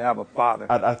it is to have a father?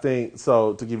 I think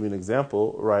so. To give you an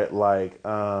example, right? Like,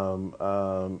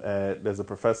 there's a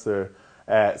professor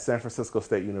at San Francisco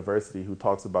State University who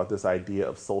talks about this idea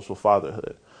of social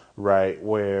fatherhood, right?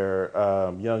 Where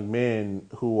young men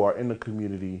who are in the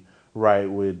community, right,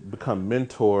 would become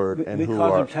mentored, and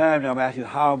because of time, I'm asking you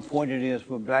how important it is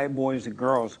for black boys and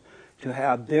girls to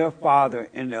have their father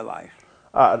in their life.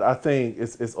 I think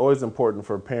it's always important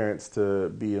for parents to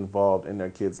be involved in their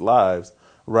kids' lives,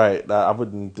 right? I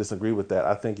wouldn't disagree with that.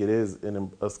 I think it is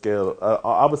in a scale,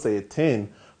 I would say a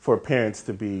 10 for parents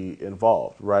to be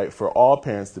involved, right? For all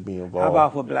parents to be involved. How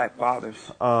about for black fathers?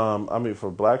 I mean,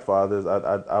 for black fathers,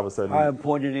 I would say. How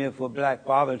important it is for black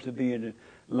fathers to be in the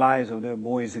lives of their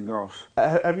boys and girls?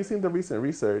 Have you seen the recent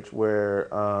research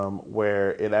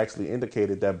where it actually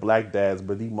indicated that black dads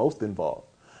were the most involved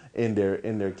in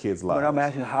their kids' lives? But I'm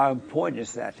asking, how important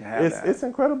is that to have that? It's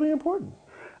incredibly important.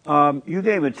 You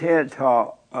gave a TED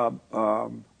talk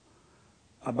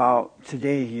about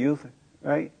today's youth,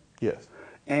 right? Yes.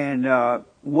 And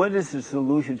what is the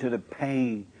solution to the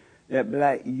pain that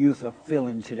black youth are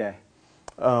feeling today?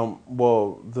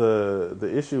 Well,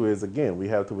 the issue is, again, we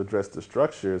have to address the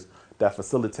structures that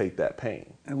facilitate that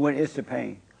pain. And what is the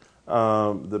pain?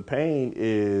 The pain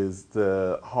is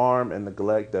the harm and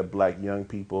neglect that black young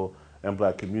people and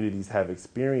black communities have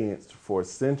experienced for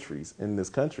centuries in this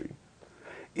country.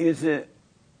 Is it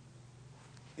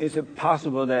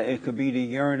possible that it could be the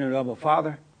yearning of a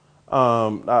father?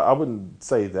 I wouldn't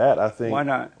say that. I think. Why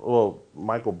not? Well,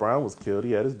 Michael Brown was killed.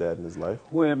 He had his dad in his life.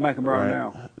 Where is Michael Brown Right.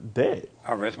 now? Dead.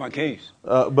 I rest my case.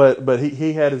 But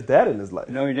he had his dad in his life.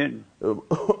 No, he didn't.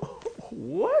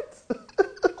 What?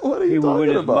 What are you He was talking with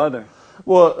his about? mother.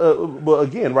 Well,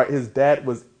 again, right? His dad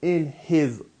was in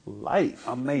his life.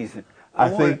 Amazing. I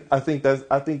think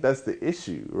that's the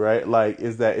issue, right? Like,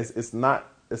 is that it's not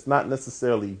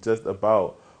necessarily just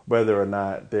about whether or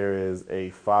not there is a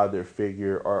father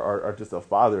figure or just a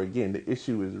father. Again, the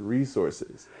issue is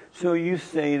resources. So you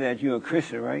say that you're a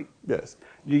Christian, right? Yes.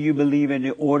 Do you believe in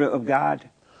the order of God?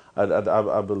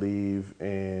 I believe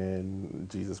in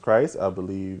Jesus Christ. I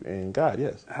believe in God,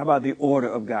 yes. How about the order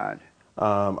of God?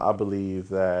 I believe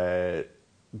that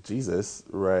Jesus,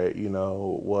 right,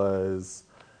 was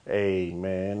a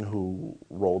man who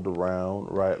rolled around,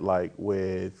 right, like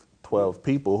with 12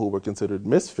 people who were considered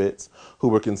misfits, who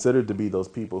were considered to be those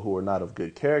people who were not of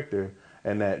good character,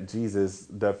 and that Jesus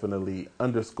definitely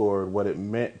underscored what it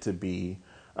meant to be,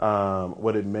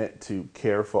 what it meant to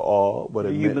care for all, what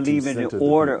it meant to center the people. Do you believe in the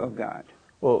order of God?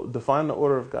 Well, define the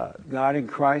order of God. God in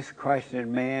Christ, Christ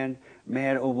in man,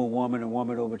 man over woman, and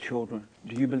woman over children.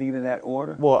 Do you believe in that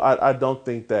order? Well, I don't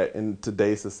think that in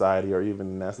today's society or even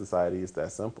in that society it's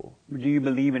that simple. Do you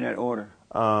believe in that order?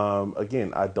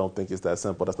 Again, I don't think it's that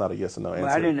simple. That's not a yes or no answer.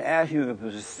 Well, I didn't ask you if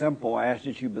it was simple. I asked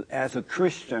that you, as a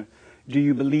Christian, do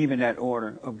you believe in that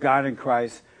order of God in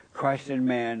Christ, Christ in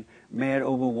man, man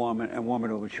over woman, and woman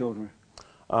over children?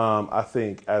 I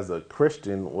think as a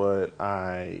Christian, what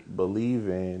I believe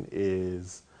in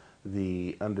is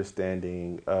the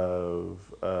understanding of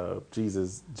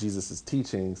Jesus's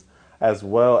teachings, as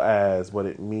well as what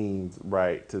it means,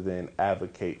 right, to then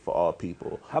advocate for all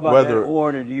people. How about that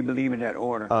order? Do you believe in that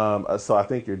order? So I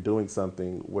think you're doing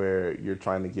something where you're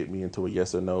trying to get me into a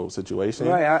yes or no situation.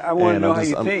 Right. I want to know how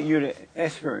you think. You're the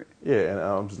expert. Yeah, and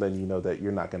I'm just letting you know that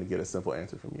you're not going to get a simple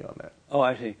answer from me on that. Oh,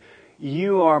 I see.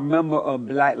 You are a member of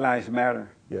Black Lives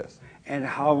Matter. Yes. And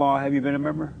how long have you been a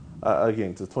member?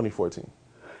 Again, to 2014.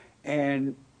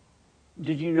 And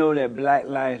did you know that Black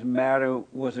Lives Matter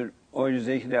was an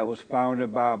organization that was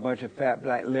founded by a bunch of fat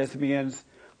black lesbians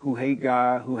who hate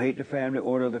God, who hate the family,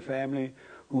 order of the family,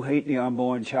 who hate the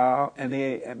unborn child, and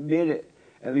they admitted,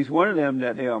 at least one of them,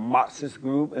 that they're a Marxist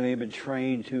group and they've been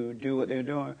trained to do what they're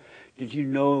doing. Did you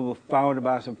know it was founded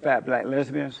by some fat black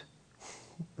lesbians?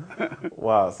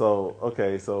 Wow. So,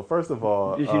 okay. So first of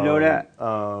all, did you know that?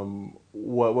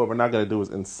 What we're not going to do is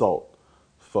insult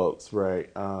folks, right?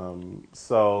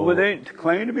 So. Well, they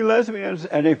claim to be lesbians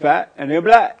and they're fat and they're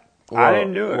black. Well, I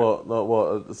didn't do it. Well, no,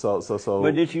 well, so.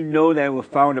 But did you know that it was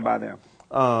founded by them?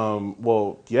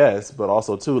 Well, yes, but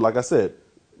also too, like I said,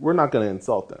 we're not going to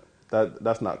insult them.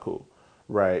 That's not cool,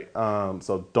 right?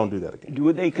 So don't do that again.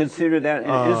 Would they consider that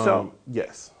an insult?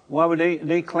 Yes. Why would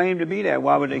they claim to be that?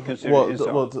 Why would they consider it an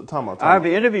insult? Well, time out. I've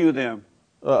interviewed them.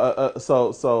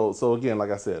 So again,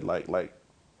 like I said, like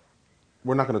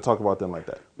we're not going to talk about them like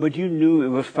that. But you knew it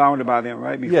was founded by them,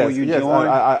 right? Before you joined.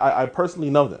 I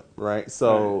personally know them, right?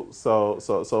 So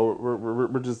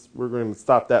we're going to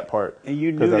stop that part. And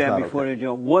you knew that before they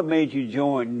joined. What made you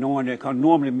join, knowing that? Because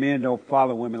normally men don't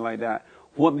follow women like that.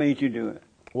 What made you do it?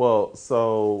 Well,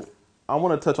 so I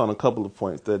want to touch on a couple of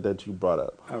points that you brought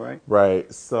up. All right.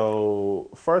 Right. So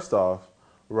first off,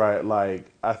 right,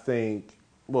 like I think,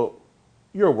 well,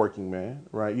 you're a working man,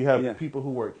 right? You have people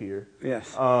who work here.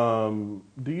 Yes.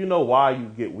 Do you know why you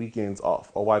get weekends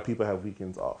off, or why people have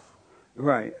weekends off?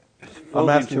 Right. I'm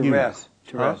asking you. Rest.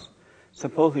 To rest.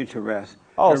 Supposedly to rest.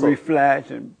 Oh, to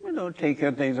reflect and take care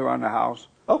of things around the house.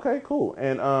 Okay, cool.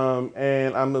 And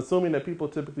I'm assuming that people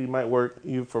typically might work,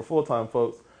 you for full-time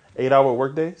folks, 8-hour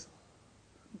work days.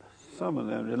 Some of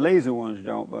them, the lazy ones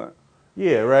don't, but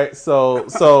yeah, right. So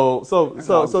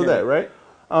that right.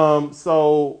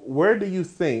 So where do you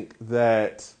think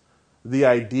that the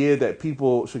idea that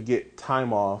people should get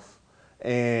time off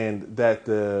and that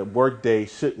the workday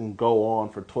shouldn't go on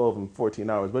for 12 and 14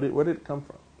 hours, where did it come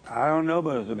from? I don't know,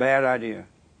 but it's a bad idea.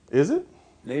 Is it?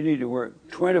 They need to work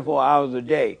 24 hours a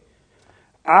day.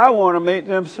 I want to make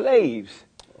them slaves.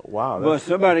 Wow. But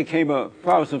somebody came up,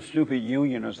 probably some stupid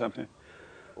union or something.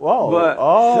 Whoa. But,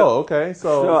 okay.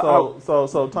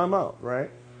 So time out, right?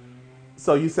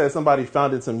 So you said somebody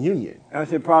founded some union. I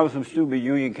said probably some stupid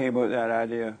union came up with that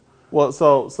idea. Well,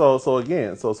 so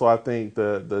again, so I think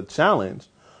the challenge,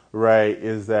 right,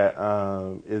 is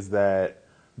that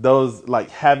those, like,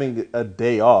 having a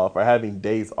day off or having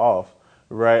days off,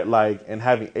 right, like, and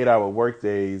having 8-hour work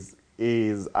days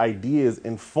is ideas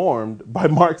informed by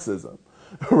Marxism,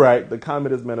 right? The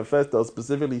Communist Manifesto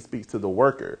specifically speaks to the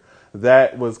worker.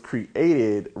 That was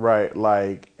created, right,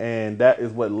 like, and that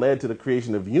is what led to the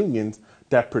creation of unions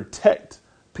that protect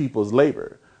people's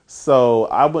labor. So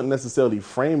I wouldn't necessarily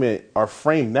frame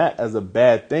that as a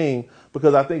bad thing,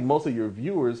 because I think most of your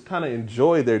viewers kind of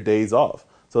enjoy their days off.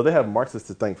 So they have Marxists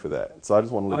to thank for that. So I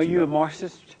just want to let you know. Are you a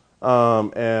Marxist?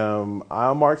 Am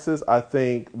I a Marxist? I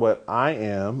think what I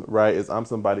am, right, is I'm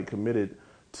somebody committed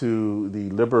to the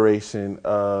liberation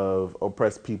of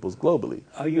oppressed peoples globally.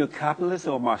 Are you a capitalist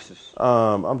or a Marxist?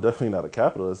 I'm definitely not a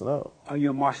capitalist, no. Are you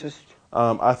a Marxist?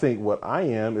 I think what I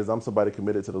am is I'm somebody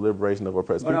committed to the liberation of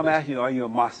oppressed peoples. But I'm asking you, are you a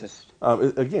Marxist?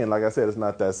 Again, like I said, it's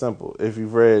not that simple. If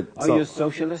you've read... Are you a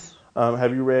socialist?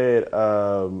 Have you read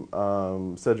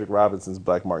Cedric Robinson's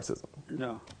Black Marxism?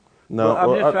 No. No. Well,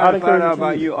 I'm just trying to find out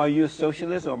about you. Are you a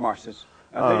socialist or a Marxist?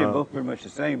 I think they're both pretty much the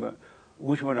same, but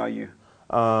which one are you?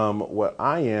 What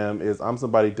I am is I'm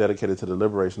somebody dedicated to the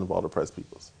liberation of all oppressed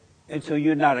peoples. And so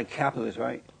you're not a capitalist,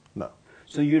 right? No.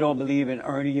 So you don't believe in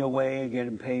earning your way and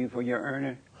getting paid for your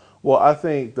earning? Well, I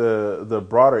think the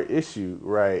broader issue,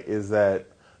 right, is that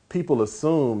people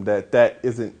assume that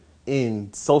isn't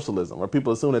in socialism, or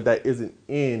people assume that isn't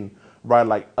in, right,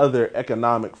 like other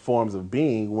economic forms of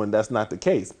being, when that's not the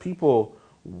case. People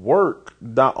work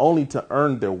not only to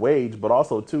earn their wage, but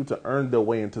also to earn their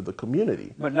way into the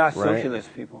community. But not right?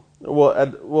 socialist people.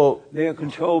 Well, they are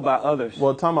controlled by others.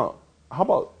 Well, time out. How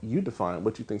about you define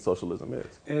what you think socialism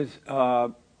is? It's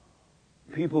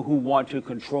people who want to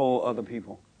control other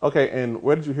people. Okay, and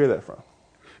where did you hear that from?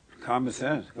 Common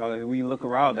sense. Because when you look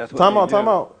around, that's what Time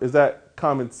out. Is that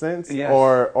common sense? Yes.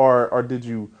 Or did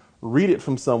you read it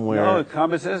from somewhere? No,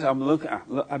 common sense.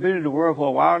 I've been in the world for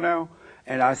a while now,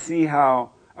 and I see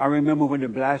how, I remember when the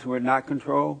blacks were not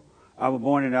controlled. I was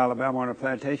born in Alabama on a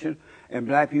plantation, and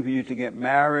black people used to get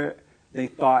married. They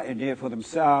thought and did for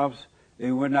themselves.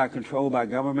 They were not controlled by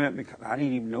government, because I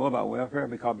didn't even know about welfare,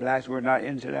 because blacks were not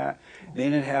into that. They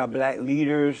didn't have black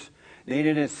leaders. They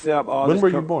didn't accept all this.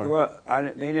 When were you born?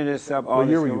 They didn't accept all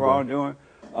this wrongdoing.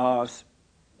 It's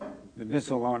been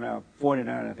so long now,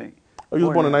 49, I think. Oh, you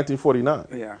were born in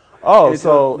 1949? Yeah. Oh,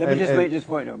 let me just make this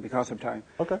point, though, because of time.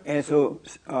 Okay. And so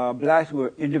blacks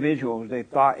were individuals. They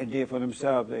thought and did for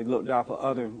themselves. They looked out for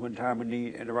others when time of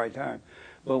need at the right time.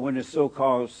 But when the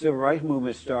so-called civil rights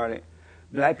movement started,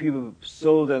 black people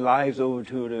sold their lives over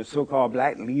to the so-called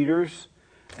black leaders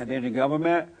and then the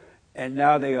government. And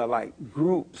now they are like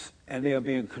groups, and they are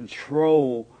being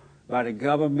controlled by the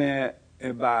government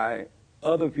and by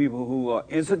other people who are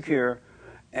insecure,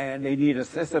 and they need a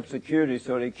sense of security,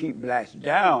 so they keep blacks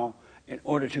down in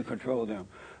order to control them.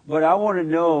 But I want to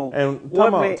know,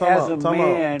 what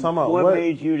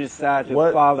made you decide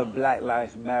to follow Black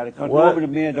Lives Matter? Because normally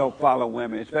men don't follow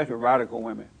women, especially radical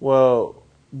women. Well,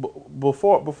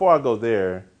 before I go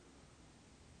there,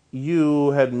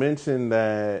 you had mentioned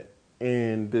that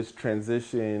in this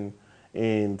transition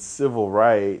in civil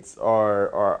rights,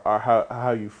 or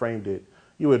how you framed it,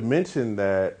 you had mentioned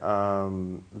that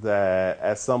that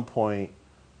at some point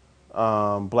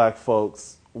black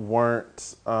folks were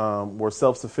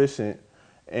self-sufficient,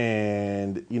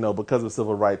 and because of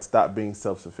civil rights stopped being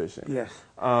self-sufficient. Yes.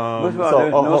 First of all,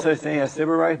 there's no such thing as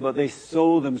civil rights, but they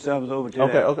sold themselves over to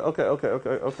that. Okay.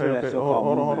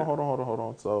 Hold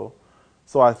on.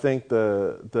 So I think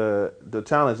the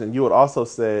challenge, and you had also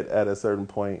said at a certain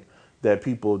point that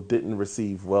people didn't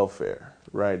receive welfare,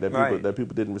 right? That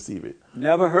people didn't receive it.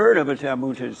 Never heard of it till I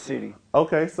moved to the city.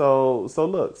 Okay, so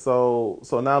look, so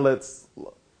now let's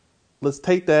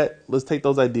take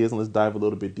those ideas and let's dive a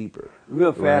little bit deeper.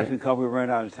 Real fast, because we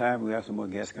run out of time. We have some more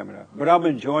guests coming up. But I'm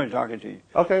enjoying talking to you.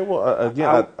 Okay, well,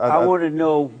 again, I want to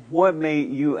know what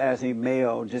made you as a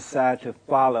male decide to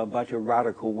follow a bunch of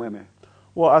radical women.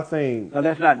 Well, I think... Now,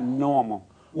 that's not normal.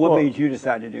 What made you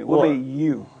decide to do it? What made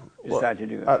you decide to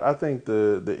do it? I think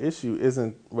the issue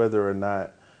isn't whether or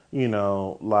not,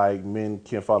 like men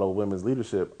can follow women's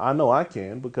leadership. I know I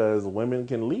can, because women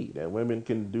can lead, and women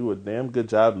can do a damn good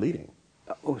job leading.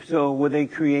 So were they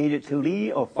created to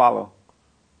lead or follow?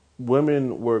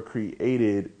 Women were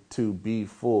created to be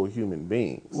full human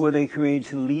beings. Were they created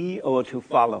to lead or to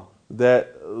follow?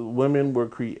 That women were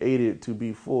created to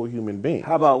be full human beings.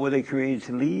 How about were they created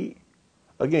to lead?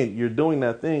 Again, you're doing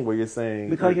that thing where you're saying...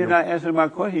 Because you're not answering my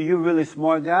question. You're a really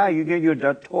smart guy. You get your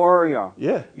doctoral.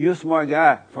 Yeah. You're a smart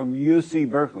guy from UC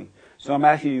Berkeley. So I'm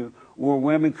asking you, were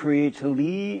women created to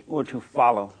lead or to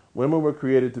follow? Women were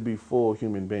created to be full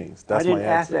human beings. That's my answer. I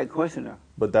didn't ask that question, though.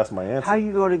 But that's my answer. How are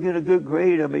you going to get a good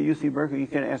grade up at UC Berkeley? You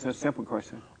can't answer a simple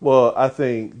question. Well, I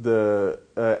think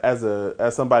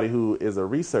as somebody who is a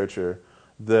researcher,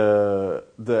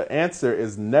 the answer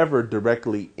is never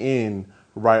directly in...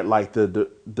 Right, like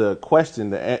the question,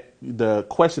 the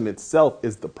question itself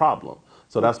is the problem.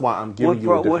 So that's why I'm giving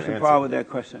you a different answer. What's the problem with that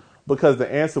question? Because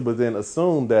the answer would then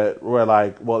assume that we're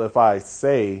like, well, if I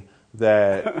say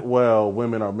that, well,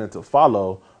 women are meant to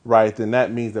follow, right, then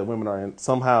that means that women are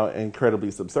somehow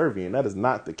incredibly subservient. That is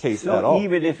not the case at all. So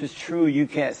even if it's true, you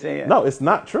can't say it? No, it's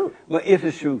not true. Well, if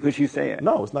it's true, could you say it?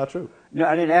 No, it's not true. No,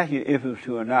 I didn't ask you if it was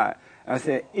true or not. I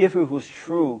said, if it was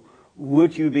true,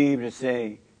 would you be able to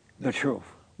say the truth?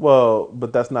 Well,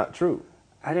 but that's not true.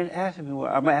 I didn't ask you.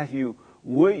 I'm asking you,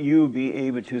 would you be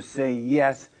able to say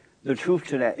yes, the truth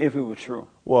to that, if it was true?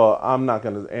 Well, I'm not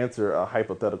going to answer a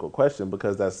hypothetical question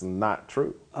because that's not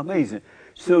true. Amazing.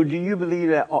 So do you believe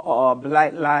that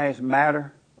Black Lives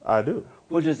Matter? I do.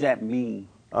 What does that mean?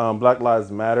 Black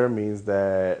Lives Matter means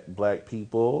that black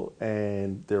people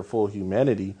and their full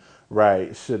humanity,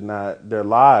 right, their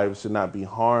lives should not be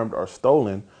harmed or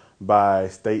stolen by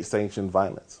state-sanctioned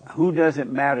violence. Who does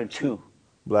it matter to?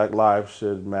 Black lives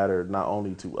should matter not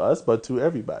only to us, but to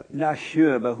everybody. Not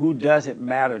sure, but who does it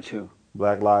matter to?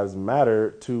 Black lives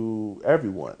matter to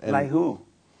everyone. And like who?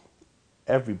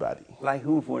 Everybody. Like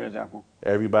who, for example?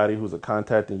 Everybody who's a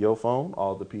contact in your phone,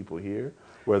 all the people here,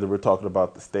 whether we're talking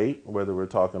about the state, whether we're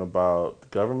talking about the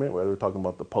government, whether we're talking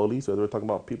about the police, whether we're talking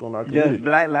about people in our community. Does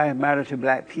Black lives matter to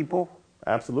black people?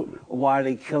 Absolutely. Why are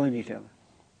they killing each other?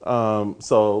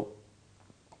 So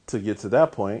to get to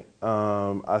that point,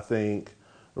 I think,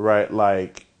 right,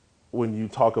 like when you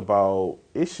talk about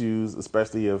issues,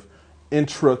 especially of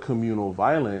intra-communal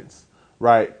violence,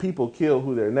 right, people kill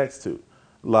who they're next to.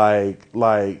 Like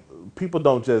people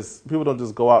don't just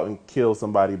go out and kill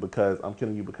somebody because I'm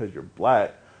killing you because you're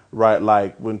black, right?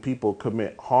 Like when people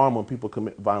commit harm, when people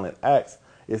commit violent acts,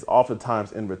 it's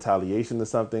oftentimes in retaliation to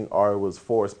something or it was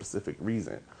for a specific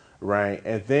reason. Right.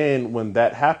 And then when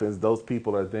that happens, those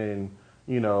people are then,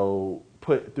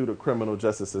 put through the criminal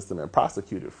justice system and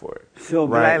prosecuted for it. So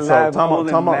right. Black lives I'm not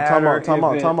done talking.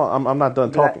 I'm not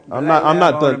done. All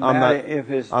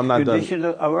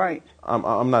right.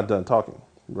 I'm not done talking.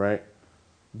 Right.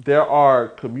 There are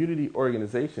community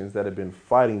organizations that have been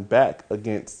fighting back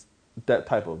against that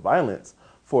type of violence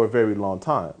for a very long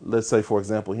time. Let's say, for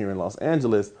example, here in Los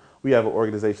Angeles, we have an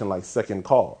organization like Second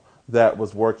Call that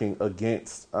was working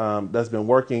against, that's been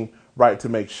working, right, to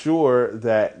make sure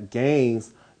that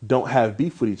gangs don't have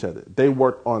beef with each other. They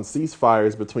work on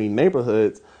ceasefires between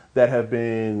neighborhoods that have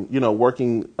been,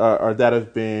 working or that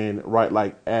have been, right,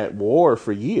 like at war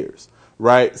for years,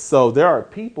 right? So there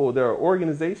are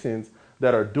organizations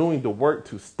that are doing the work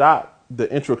to stop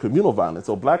the intra-communal violence.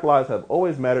 So Black lives have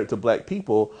always mattered to black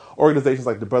people. Organizations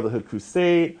like the Brotherhood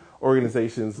Crusade,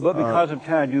 organizations. But because of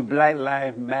time, do Black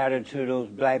lives matter to those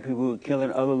black people who are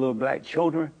killing other little black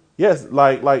children? Yes,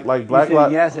 like Black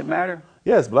lives. Yes, it matters.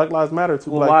 Yes, Black lives matter to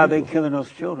black people. Well, why are they killing those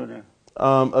children then?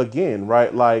 Again,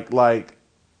 right? Like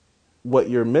what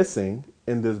you're missing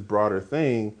in this broader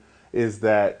thing is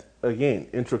that, again,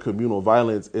 intracommunal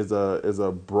violence is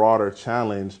a broader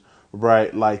challenge,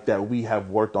 right? Like that we have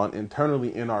worked on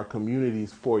internally in our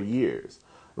communities for years,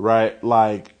 right?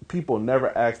 Like people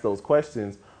never ask those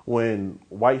questions when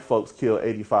white folks kill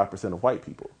 85% of white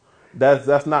people.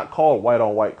 That's not called white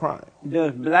on white crime.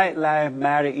 Does Black Lives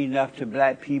Matter enough to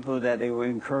black people that they will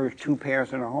encourage two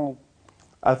parents in a home?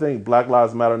 I think Black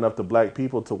Lives matter enough to black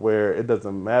people to where it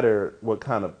doesn't matter what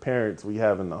kind of parents we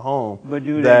have in the home. But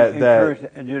do they encourage?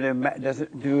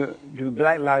 Do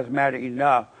Black Lives Matter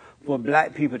enough for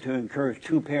black people to encourage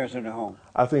two parents in the home?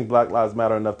 I think Black Lives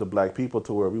matter enough to black people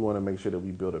to where we want to make sure that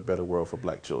we build a better world for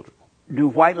black children. Do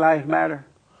white lives matter?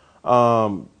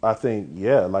 I think,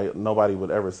 yeah, like nobody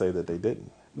would ever say that they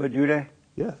didn't. But do they?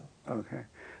 Yeah. Okay.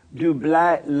 Do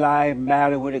Black Lives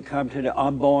matter when it comes to the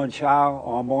unborn child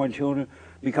or unborn children?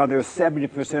 Because there's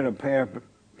 70% of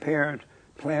parents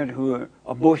Planned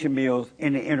abortion mills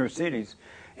in the inner cities,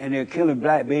 and they're killing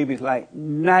black babies like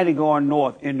 90 going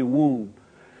north in the womb.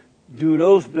 Do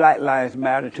those Black Lives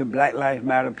Matter to Black Lives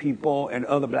Matter people and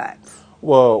other blacks?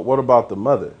 Well, what about the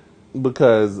mother?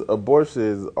 Because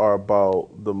abortions are about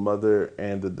the mother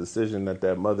and the decision that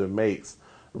that mother makes,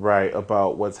 right,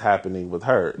 about what's happening with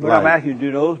her. But I'm asking you,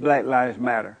 do those Black Lives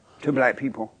matter to black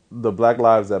people? The black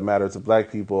lives that matter to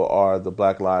black people are the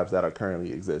black lives that are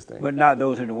currently existing. But not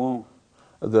those in the womb.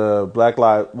 The black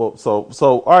lives, well, so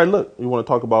all right, look, you want to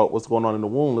talk about what's going on in the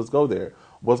womb, let's go there.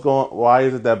 Why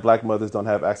is it that black mothers don't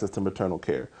have access to maternal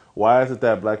care? Why is it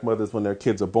that black mothers, when their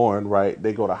kids are born, right,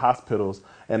 they go to hospitals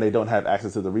and they don't have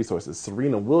access to the resources?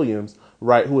 Serena Williams,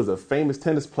 right, who is a famous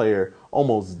tennis player,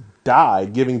 almost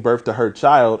died giving birth to her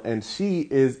child, and she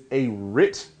is a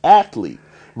rich athlete,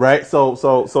 right? So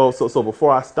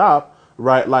before I stop,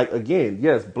 right, like, again,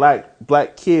 yes,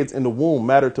 black kids in the womb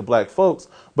matter to black folks,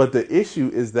 but the issue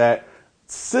is that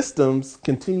systems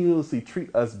continuously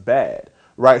treat us bad.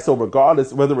 Right. So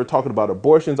regardless, whether we're talking about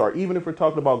abortions or even if we're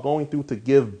talking about going through to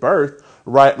give birth,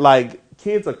 right, like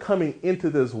kids are coming into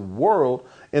this world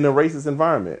in a racist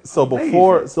environment. So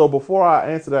before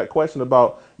I answer that question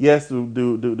about, yes, do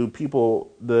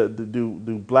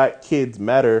black kids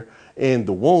matter in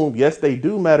the womb? Yes, they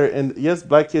do matter. And yes,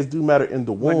 black kids do matter in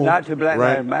the womb. But not to Black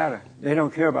right? Lives Matter. They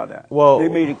don't care about that. Well, they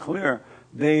made it clear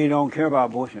they don't care about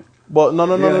abortion. Well, no.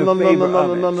 They're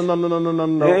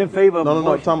in favor of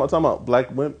abortion. Talking about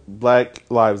Black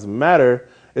Lives Matter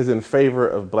is in favor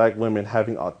of black women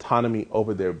having autonomy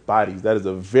over their bodies. That is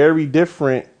a very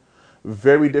different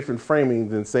framing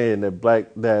than saying that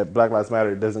Black Lives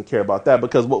Matter doesn't care about that.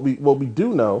 Because what we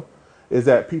do know is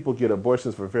that people get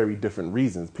abortions for very different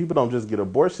reasons. People don't just get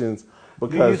abortions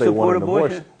because they want an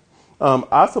abortion.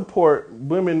 I support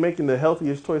women making the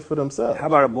healthiest choice for themselves. How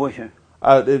about abortion?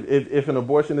 If an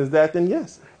abortion is that, then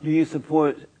yes. Do you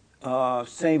support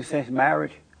same-sex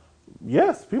marriage?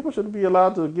 Yes, people should be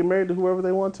allowed to get married to whoever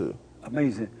they want to.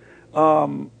 Amazing.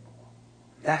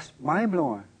 That's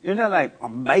mind-blowing. Isn't that like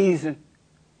amazing?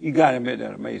 You got to admit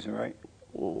that amazing, right?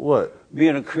 What?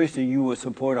 Being a Christian, you would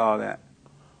support all that.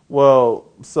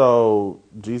 Well, so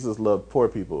Jesus loved poor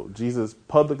people. Jesus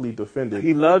publicly defended.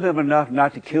 He loved them enough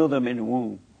not to kill them in the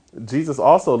womb. Jesus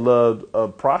also loved a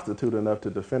prostitute enough to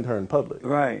defend her in public.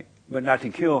 Right, but not to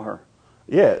kill her.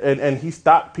 Yeah, and he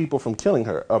stopped people from killing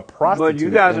her, a prostitute. But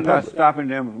you guys are not stopping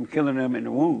them from killing them in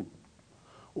the womb.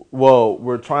 Well,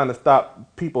 we're trying to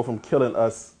stop people from killing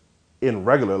us in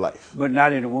regular life. But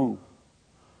not in the womb.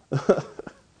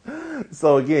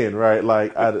 So again, right,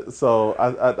 like, I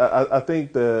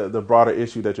think the broader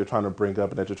issue that you're trying to bring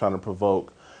up and that you're trying to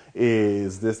provoke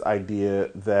is this idea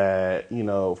that, you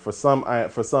know, for some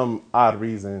odd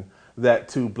reason, that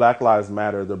to Black Lives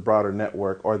Matter, the broader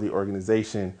network or the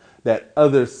organization, that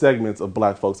other segments of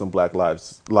black folks and black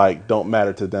lives like don't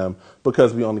matter to them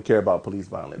because we only care about police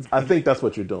violence. I think that's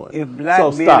what you're doing. If black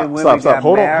men and women got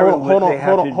married,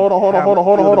 hold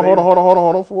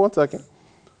on for 1 second.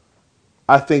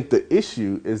 I think the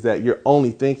issue is that you're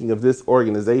only thinking of this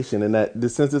organization, and that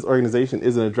since this organization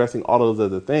isn't addressing all those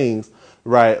other things,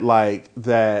 right, like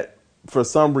that for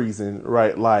some reason,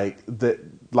 right, like that,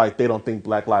 like they don't think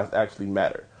black lives actually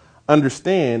matter.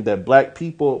 Understand that black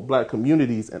people, black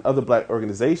communities, and other black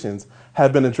organizations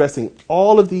have been addressing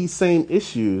all of these same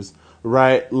issues,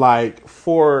 right, like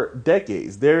for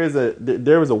decades. There is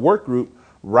a work group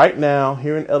right now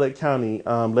here in L.A. County,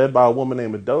 led by a woman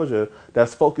named Adoja,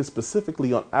 that's focused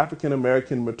specifically on African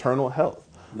American maternal health,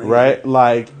 right?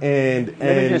 Like, and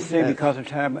let me just say, because of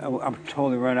time, I'm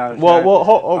totally run out of time. I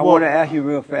want to ask you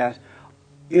real fast: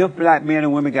 if black men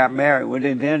and women got married, would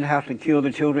they then have to kill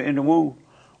the children in the womb?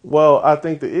 Well, I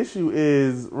think the issue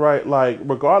is, right, like,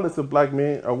 regardless if black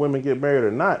men or women get married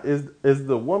or not, is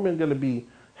the woman going to be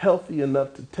healthy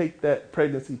enough to take that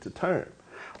pregnancy to term?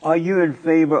 Are you in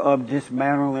favor of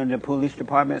dismantling the police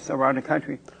departments around the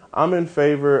country? I'm in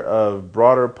favor of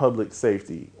broader public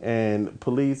safety, and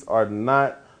police are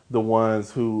not the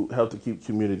ones who help to keep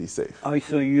communities safe. Are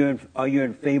you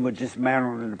in favor of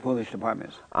dismantling the police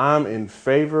departments? I'm in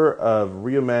favor of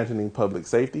reimagining public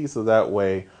safety so that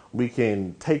way we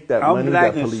can take that I'm money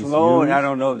black that and police slow, use. and I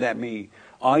don't know what that means.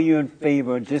 Are you in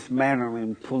favor of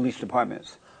dismantling police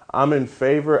departments? I'm in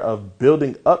favor of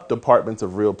building up departments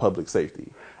of real public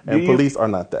safety, and police are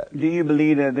not that. Do you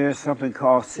believe that there's something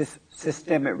called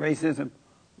systemic racism?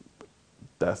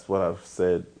 That's what I've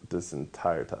said this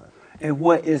entire time. And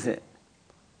what is it?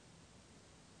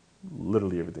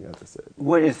 Literally everything I just said.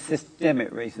 What is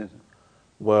systemic racism?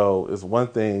 Well, it's one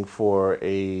thing for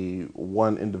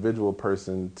one individual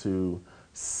person to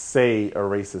say a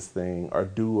racist thing or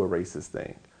do a racist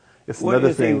thing. It's What another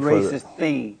is a thing racist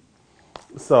thing?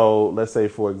 So let's say,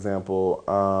 for example,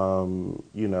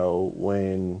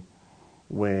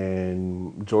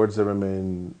 when George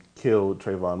Zimmerman killed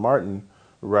Trayvon Martin,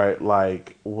 right?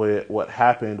 Like what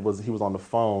happened was he was on the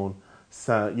phone,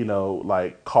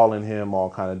 like calling him all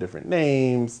kind of different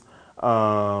names,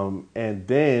 and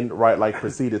then like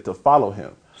proceeded to follow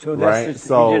him. So right? that's he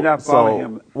did not follow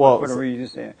him for the reason you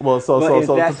said. Well, time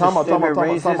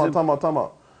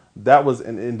out. That was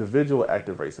an individual act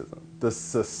of racism. The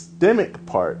systemic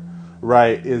part,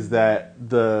 right, is that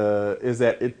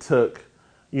it took,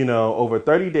 over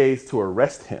 30 days to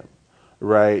arrest him,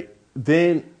 right?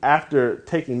 Then after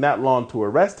taking that long to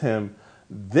arrest him,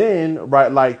 then,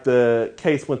 right, like the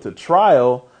case went to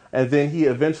trial, and then he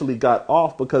eventually got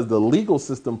off because the legal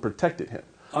system protected him.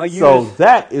 So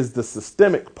that is the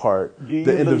systemic part.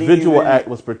 The individual act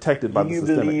was protected by the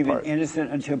systemic part. Do you believe in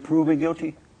innocent until proven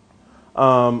guilty?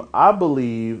 I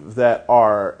believe that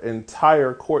our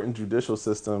entire court and judicial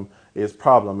system is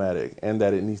problematic and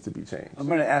that it needs to be changed. I'm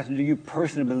going to ask you, do you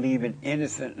personally believe in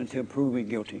innocent until proven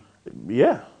guilty?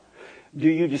 Yeah. Do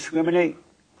you discriminate?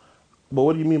 But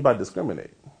what do you mean by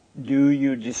discriminate? Do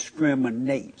you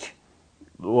discriminate?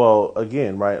 Well,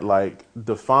 again, right, like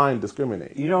define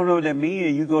discriminate. You don't know what that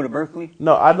means? You go to Berkeley?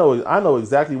 No, I know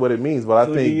exactly what it means, but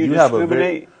So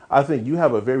I think you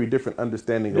have a very different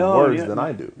understanding of words than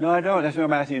I do. No, I don't. That's what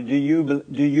I'm asking you.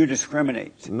 Do you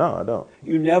discriminate? No, I don't.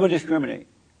 You never discriminate?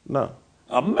 No.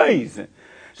 Amazing.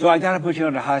 So I got to put you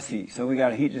on the hot seat, so we got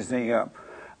to heat this thing up.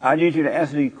 I need you to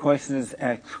answer these questions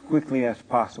as quickly as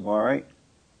possible, all right?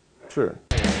 Sure.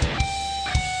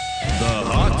 The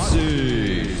hot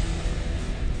seat.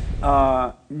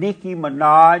 Nicki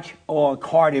Minaj or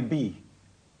Cardi B?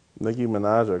 Nicki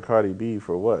Minaj or Cardi B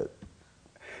for what?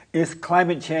 Is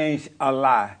climate change a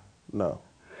lie? No.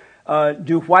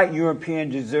 Do white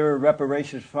Europeans deserve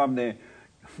reparations from the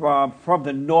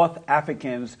North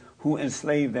Africans who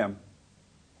enslaved them?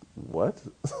 What?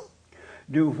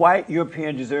 Do white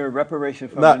Europeans deserve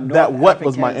reparations from the North That what Africans?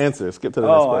 was my answer. Skip to the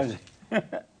next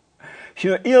question.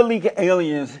 Should illegal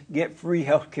aliens get free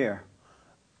health care?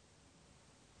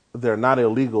 They're not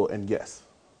illegal, and yes.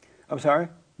 I'm sorry?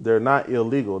 They're not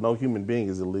illegal. No human being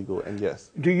is illegal, and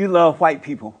yes. Do you love white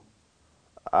people?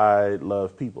 I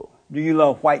love people. Do you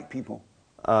love white people?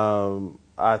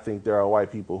 I think there are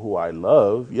white people who I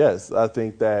love. Yes, I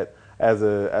think that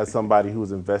as somebody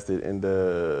who's invested in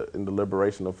the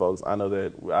liberation of folks, I know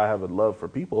that I have a love for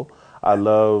people. I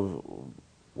love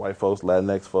white folks,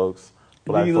 Latinx folks,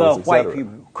 black folks, do you love etc. white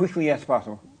people? Quickly as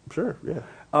possible. Sure,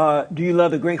 yeah. Do you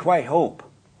love the Great White Hope?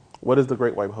 What is the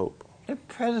Great White Hope? The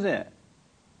president,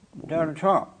 Donald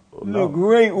Trump. No. The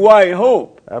Great White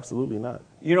Hope. Absolutely not.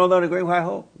 You don't love the Great White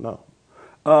Hope? No.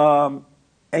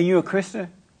 And you a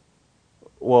Christian?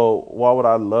 Well, why would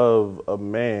I love a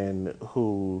man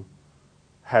who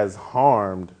has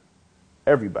harmed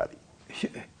everybody?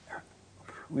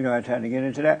 We don't have time to get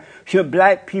into that. Should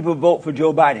black people vote for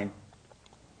Joe Biden?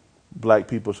 Black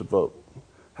people should vote.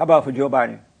 How about for Joe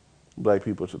Biden? Black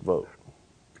people should vote.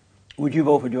 Would you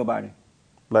vote for Joe Biden?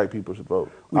 Black people should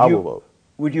vote. Would I you- will vote.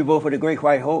 Would you vote for the Great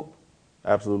White Hope?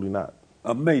 Absolutely not.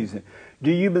 Amazing.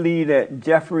 Do you believe that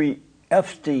Jeffrey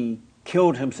Epstein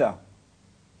killed himself?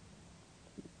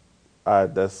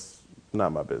 That's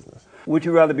not my business. Would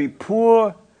you rather be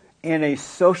poor in a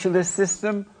socialist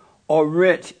system or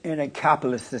rich in a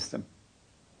capitalist system?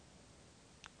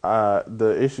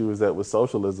 The issue is that with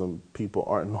socialism, people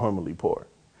aren't normally poor.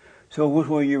 So which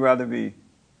would you rather be?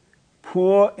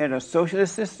 Poor in a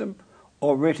socialist system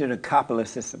or rich in a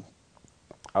capitalist system?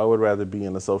 I would rather be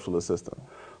in a socialist system.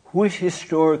 Which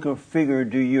historical figure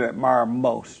do you admire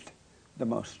the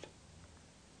most?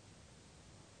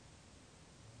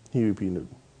 Huey P.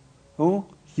 Newton. Who?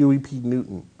 Huey P.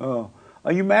 Newton. Oh.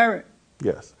 Are you married?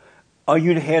 Yes. Are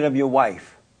you the head of your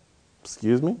wife?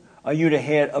 Excuse me? Are you the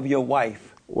head of your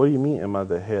wife? What do you mean, am I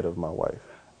the head of my wife?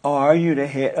 Or are you the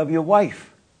head of your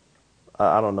wife?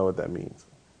 I don't know what that means.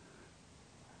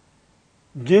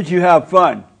 Did you have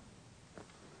fun?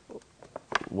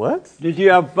 What? Did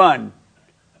you have fun?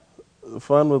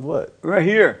 Fun with what? Right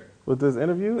here. With this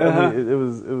interview? Uh-huh. I mean, it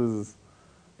was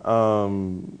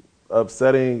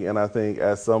upsetting, and I think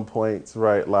at some points,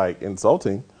 right, like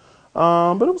insulting.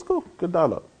 But it was cool. Good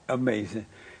dialogue. Amazing.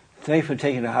 Thanks for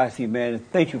taking the hot seat, man.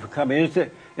 And thank you for coming. Is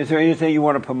there anything you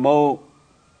want to promote,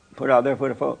 put out there for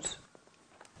the folks?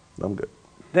 I'm good.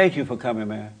 Thank you for coming,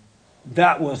 man.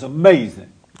 That was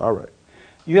amazing. All right.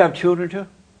 You have children too?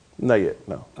 Not yet,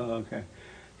 no. Oh, okay.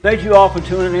 Thank you all for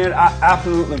tuning in. I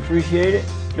absolutely appreciate it.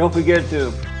 Don't forget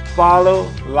to follow,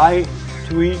 like,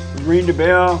 tweet, ring the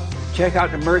bell, check out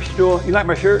the merch store. You like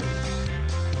my shirt?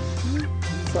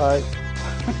 Sorry.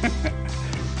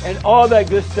 And all that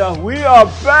good stuff. We are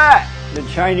back. The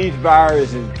Chinese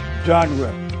virus is done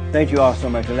with. Thank you all so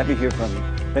much. And let me hear from you.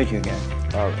 Thank you again.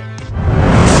 All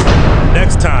right.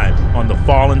 Next time on The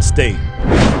Fallen State.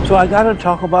 So I got to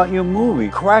talk about your movie,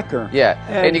 Cracker. Yeah,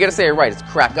 and you gotta say it right, it's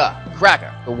cracker.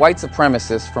 Cracker. The white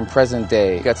supremacist from present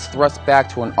day gets thrust back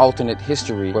to an alternate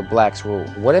history where blacks rule.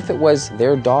 What if it was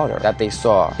their daughter that they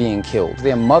saw being killed?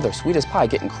 Their mother, sweet as pie,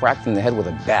 getting cracked in the head with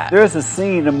a bat. There's a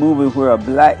scene in the movie where a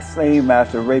black slave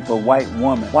master raped a white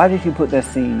woman. Why did you put that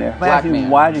scene there? Black man.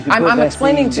 Why did you put I'm that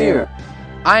explaining scene to there?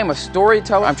 you. I am a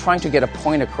storyteller. I'm trying to get a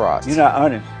point across. You're not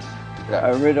honest. I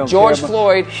really don't George care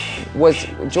about- Floyd was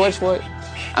George Floyd.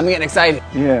 I'm getting excited.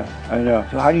 Yeah, I know.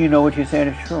 So how do you know what you're saying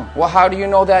is true? Well, how do you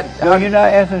know that? No, you're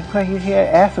not asking a question. You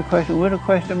can't ask a question with a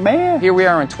question, man. Here we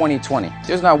are in 2020.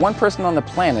 There's not one person on the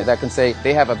planet that can say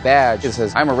they have a badge that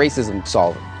says, I'm a racism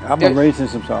solver. I'm a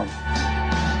racism solver.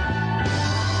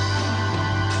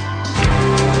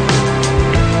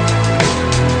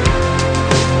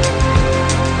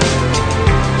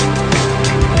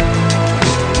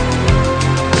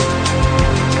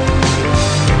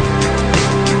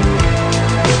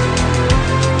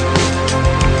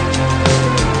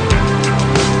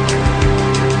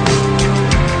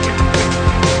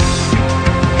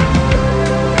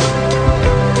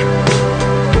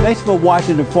 Thanks for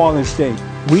watching The Fallen State.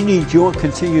 We need your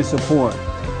continued support.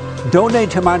 Donate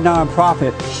to my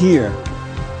nonprofit here.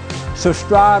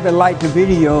 Subscribe and like the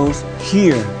videos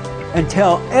here. And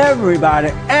tell everybody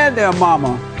and their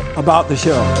mama about the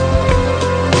show.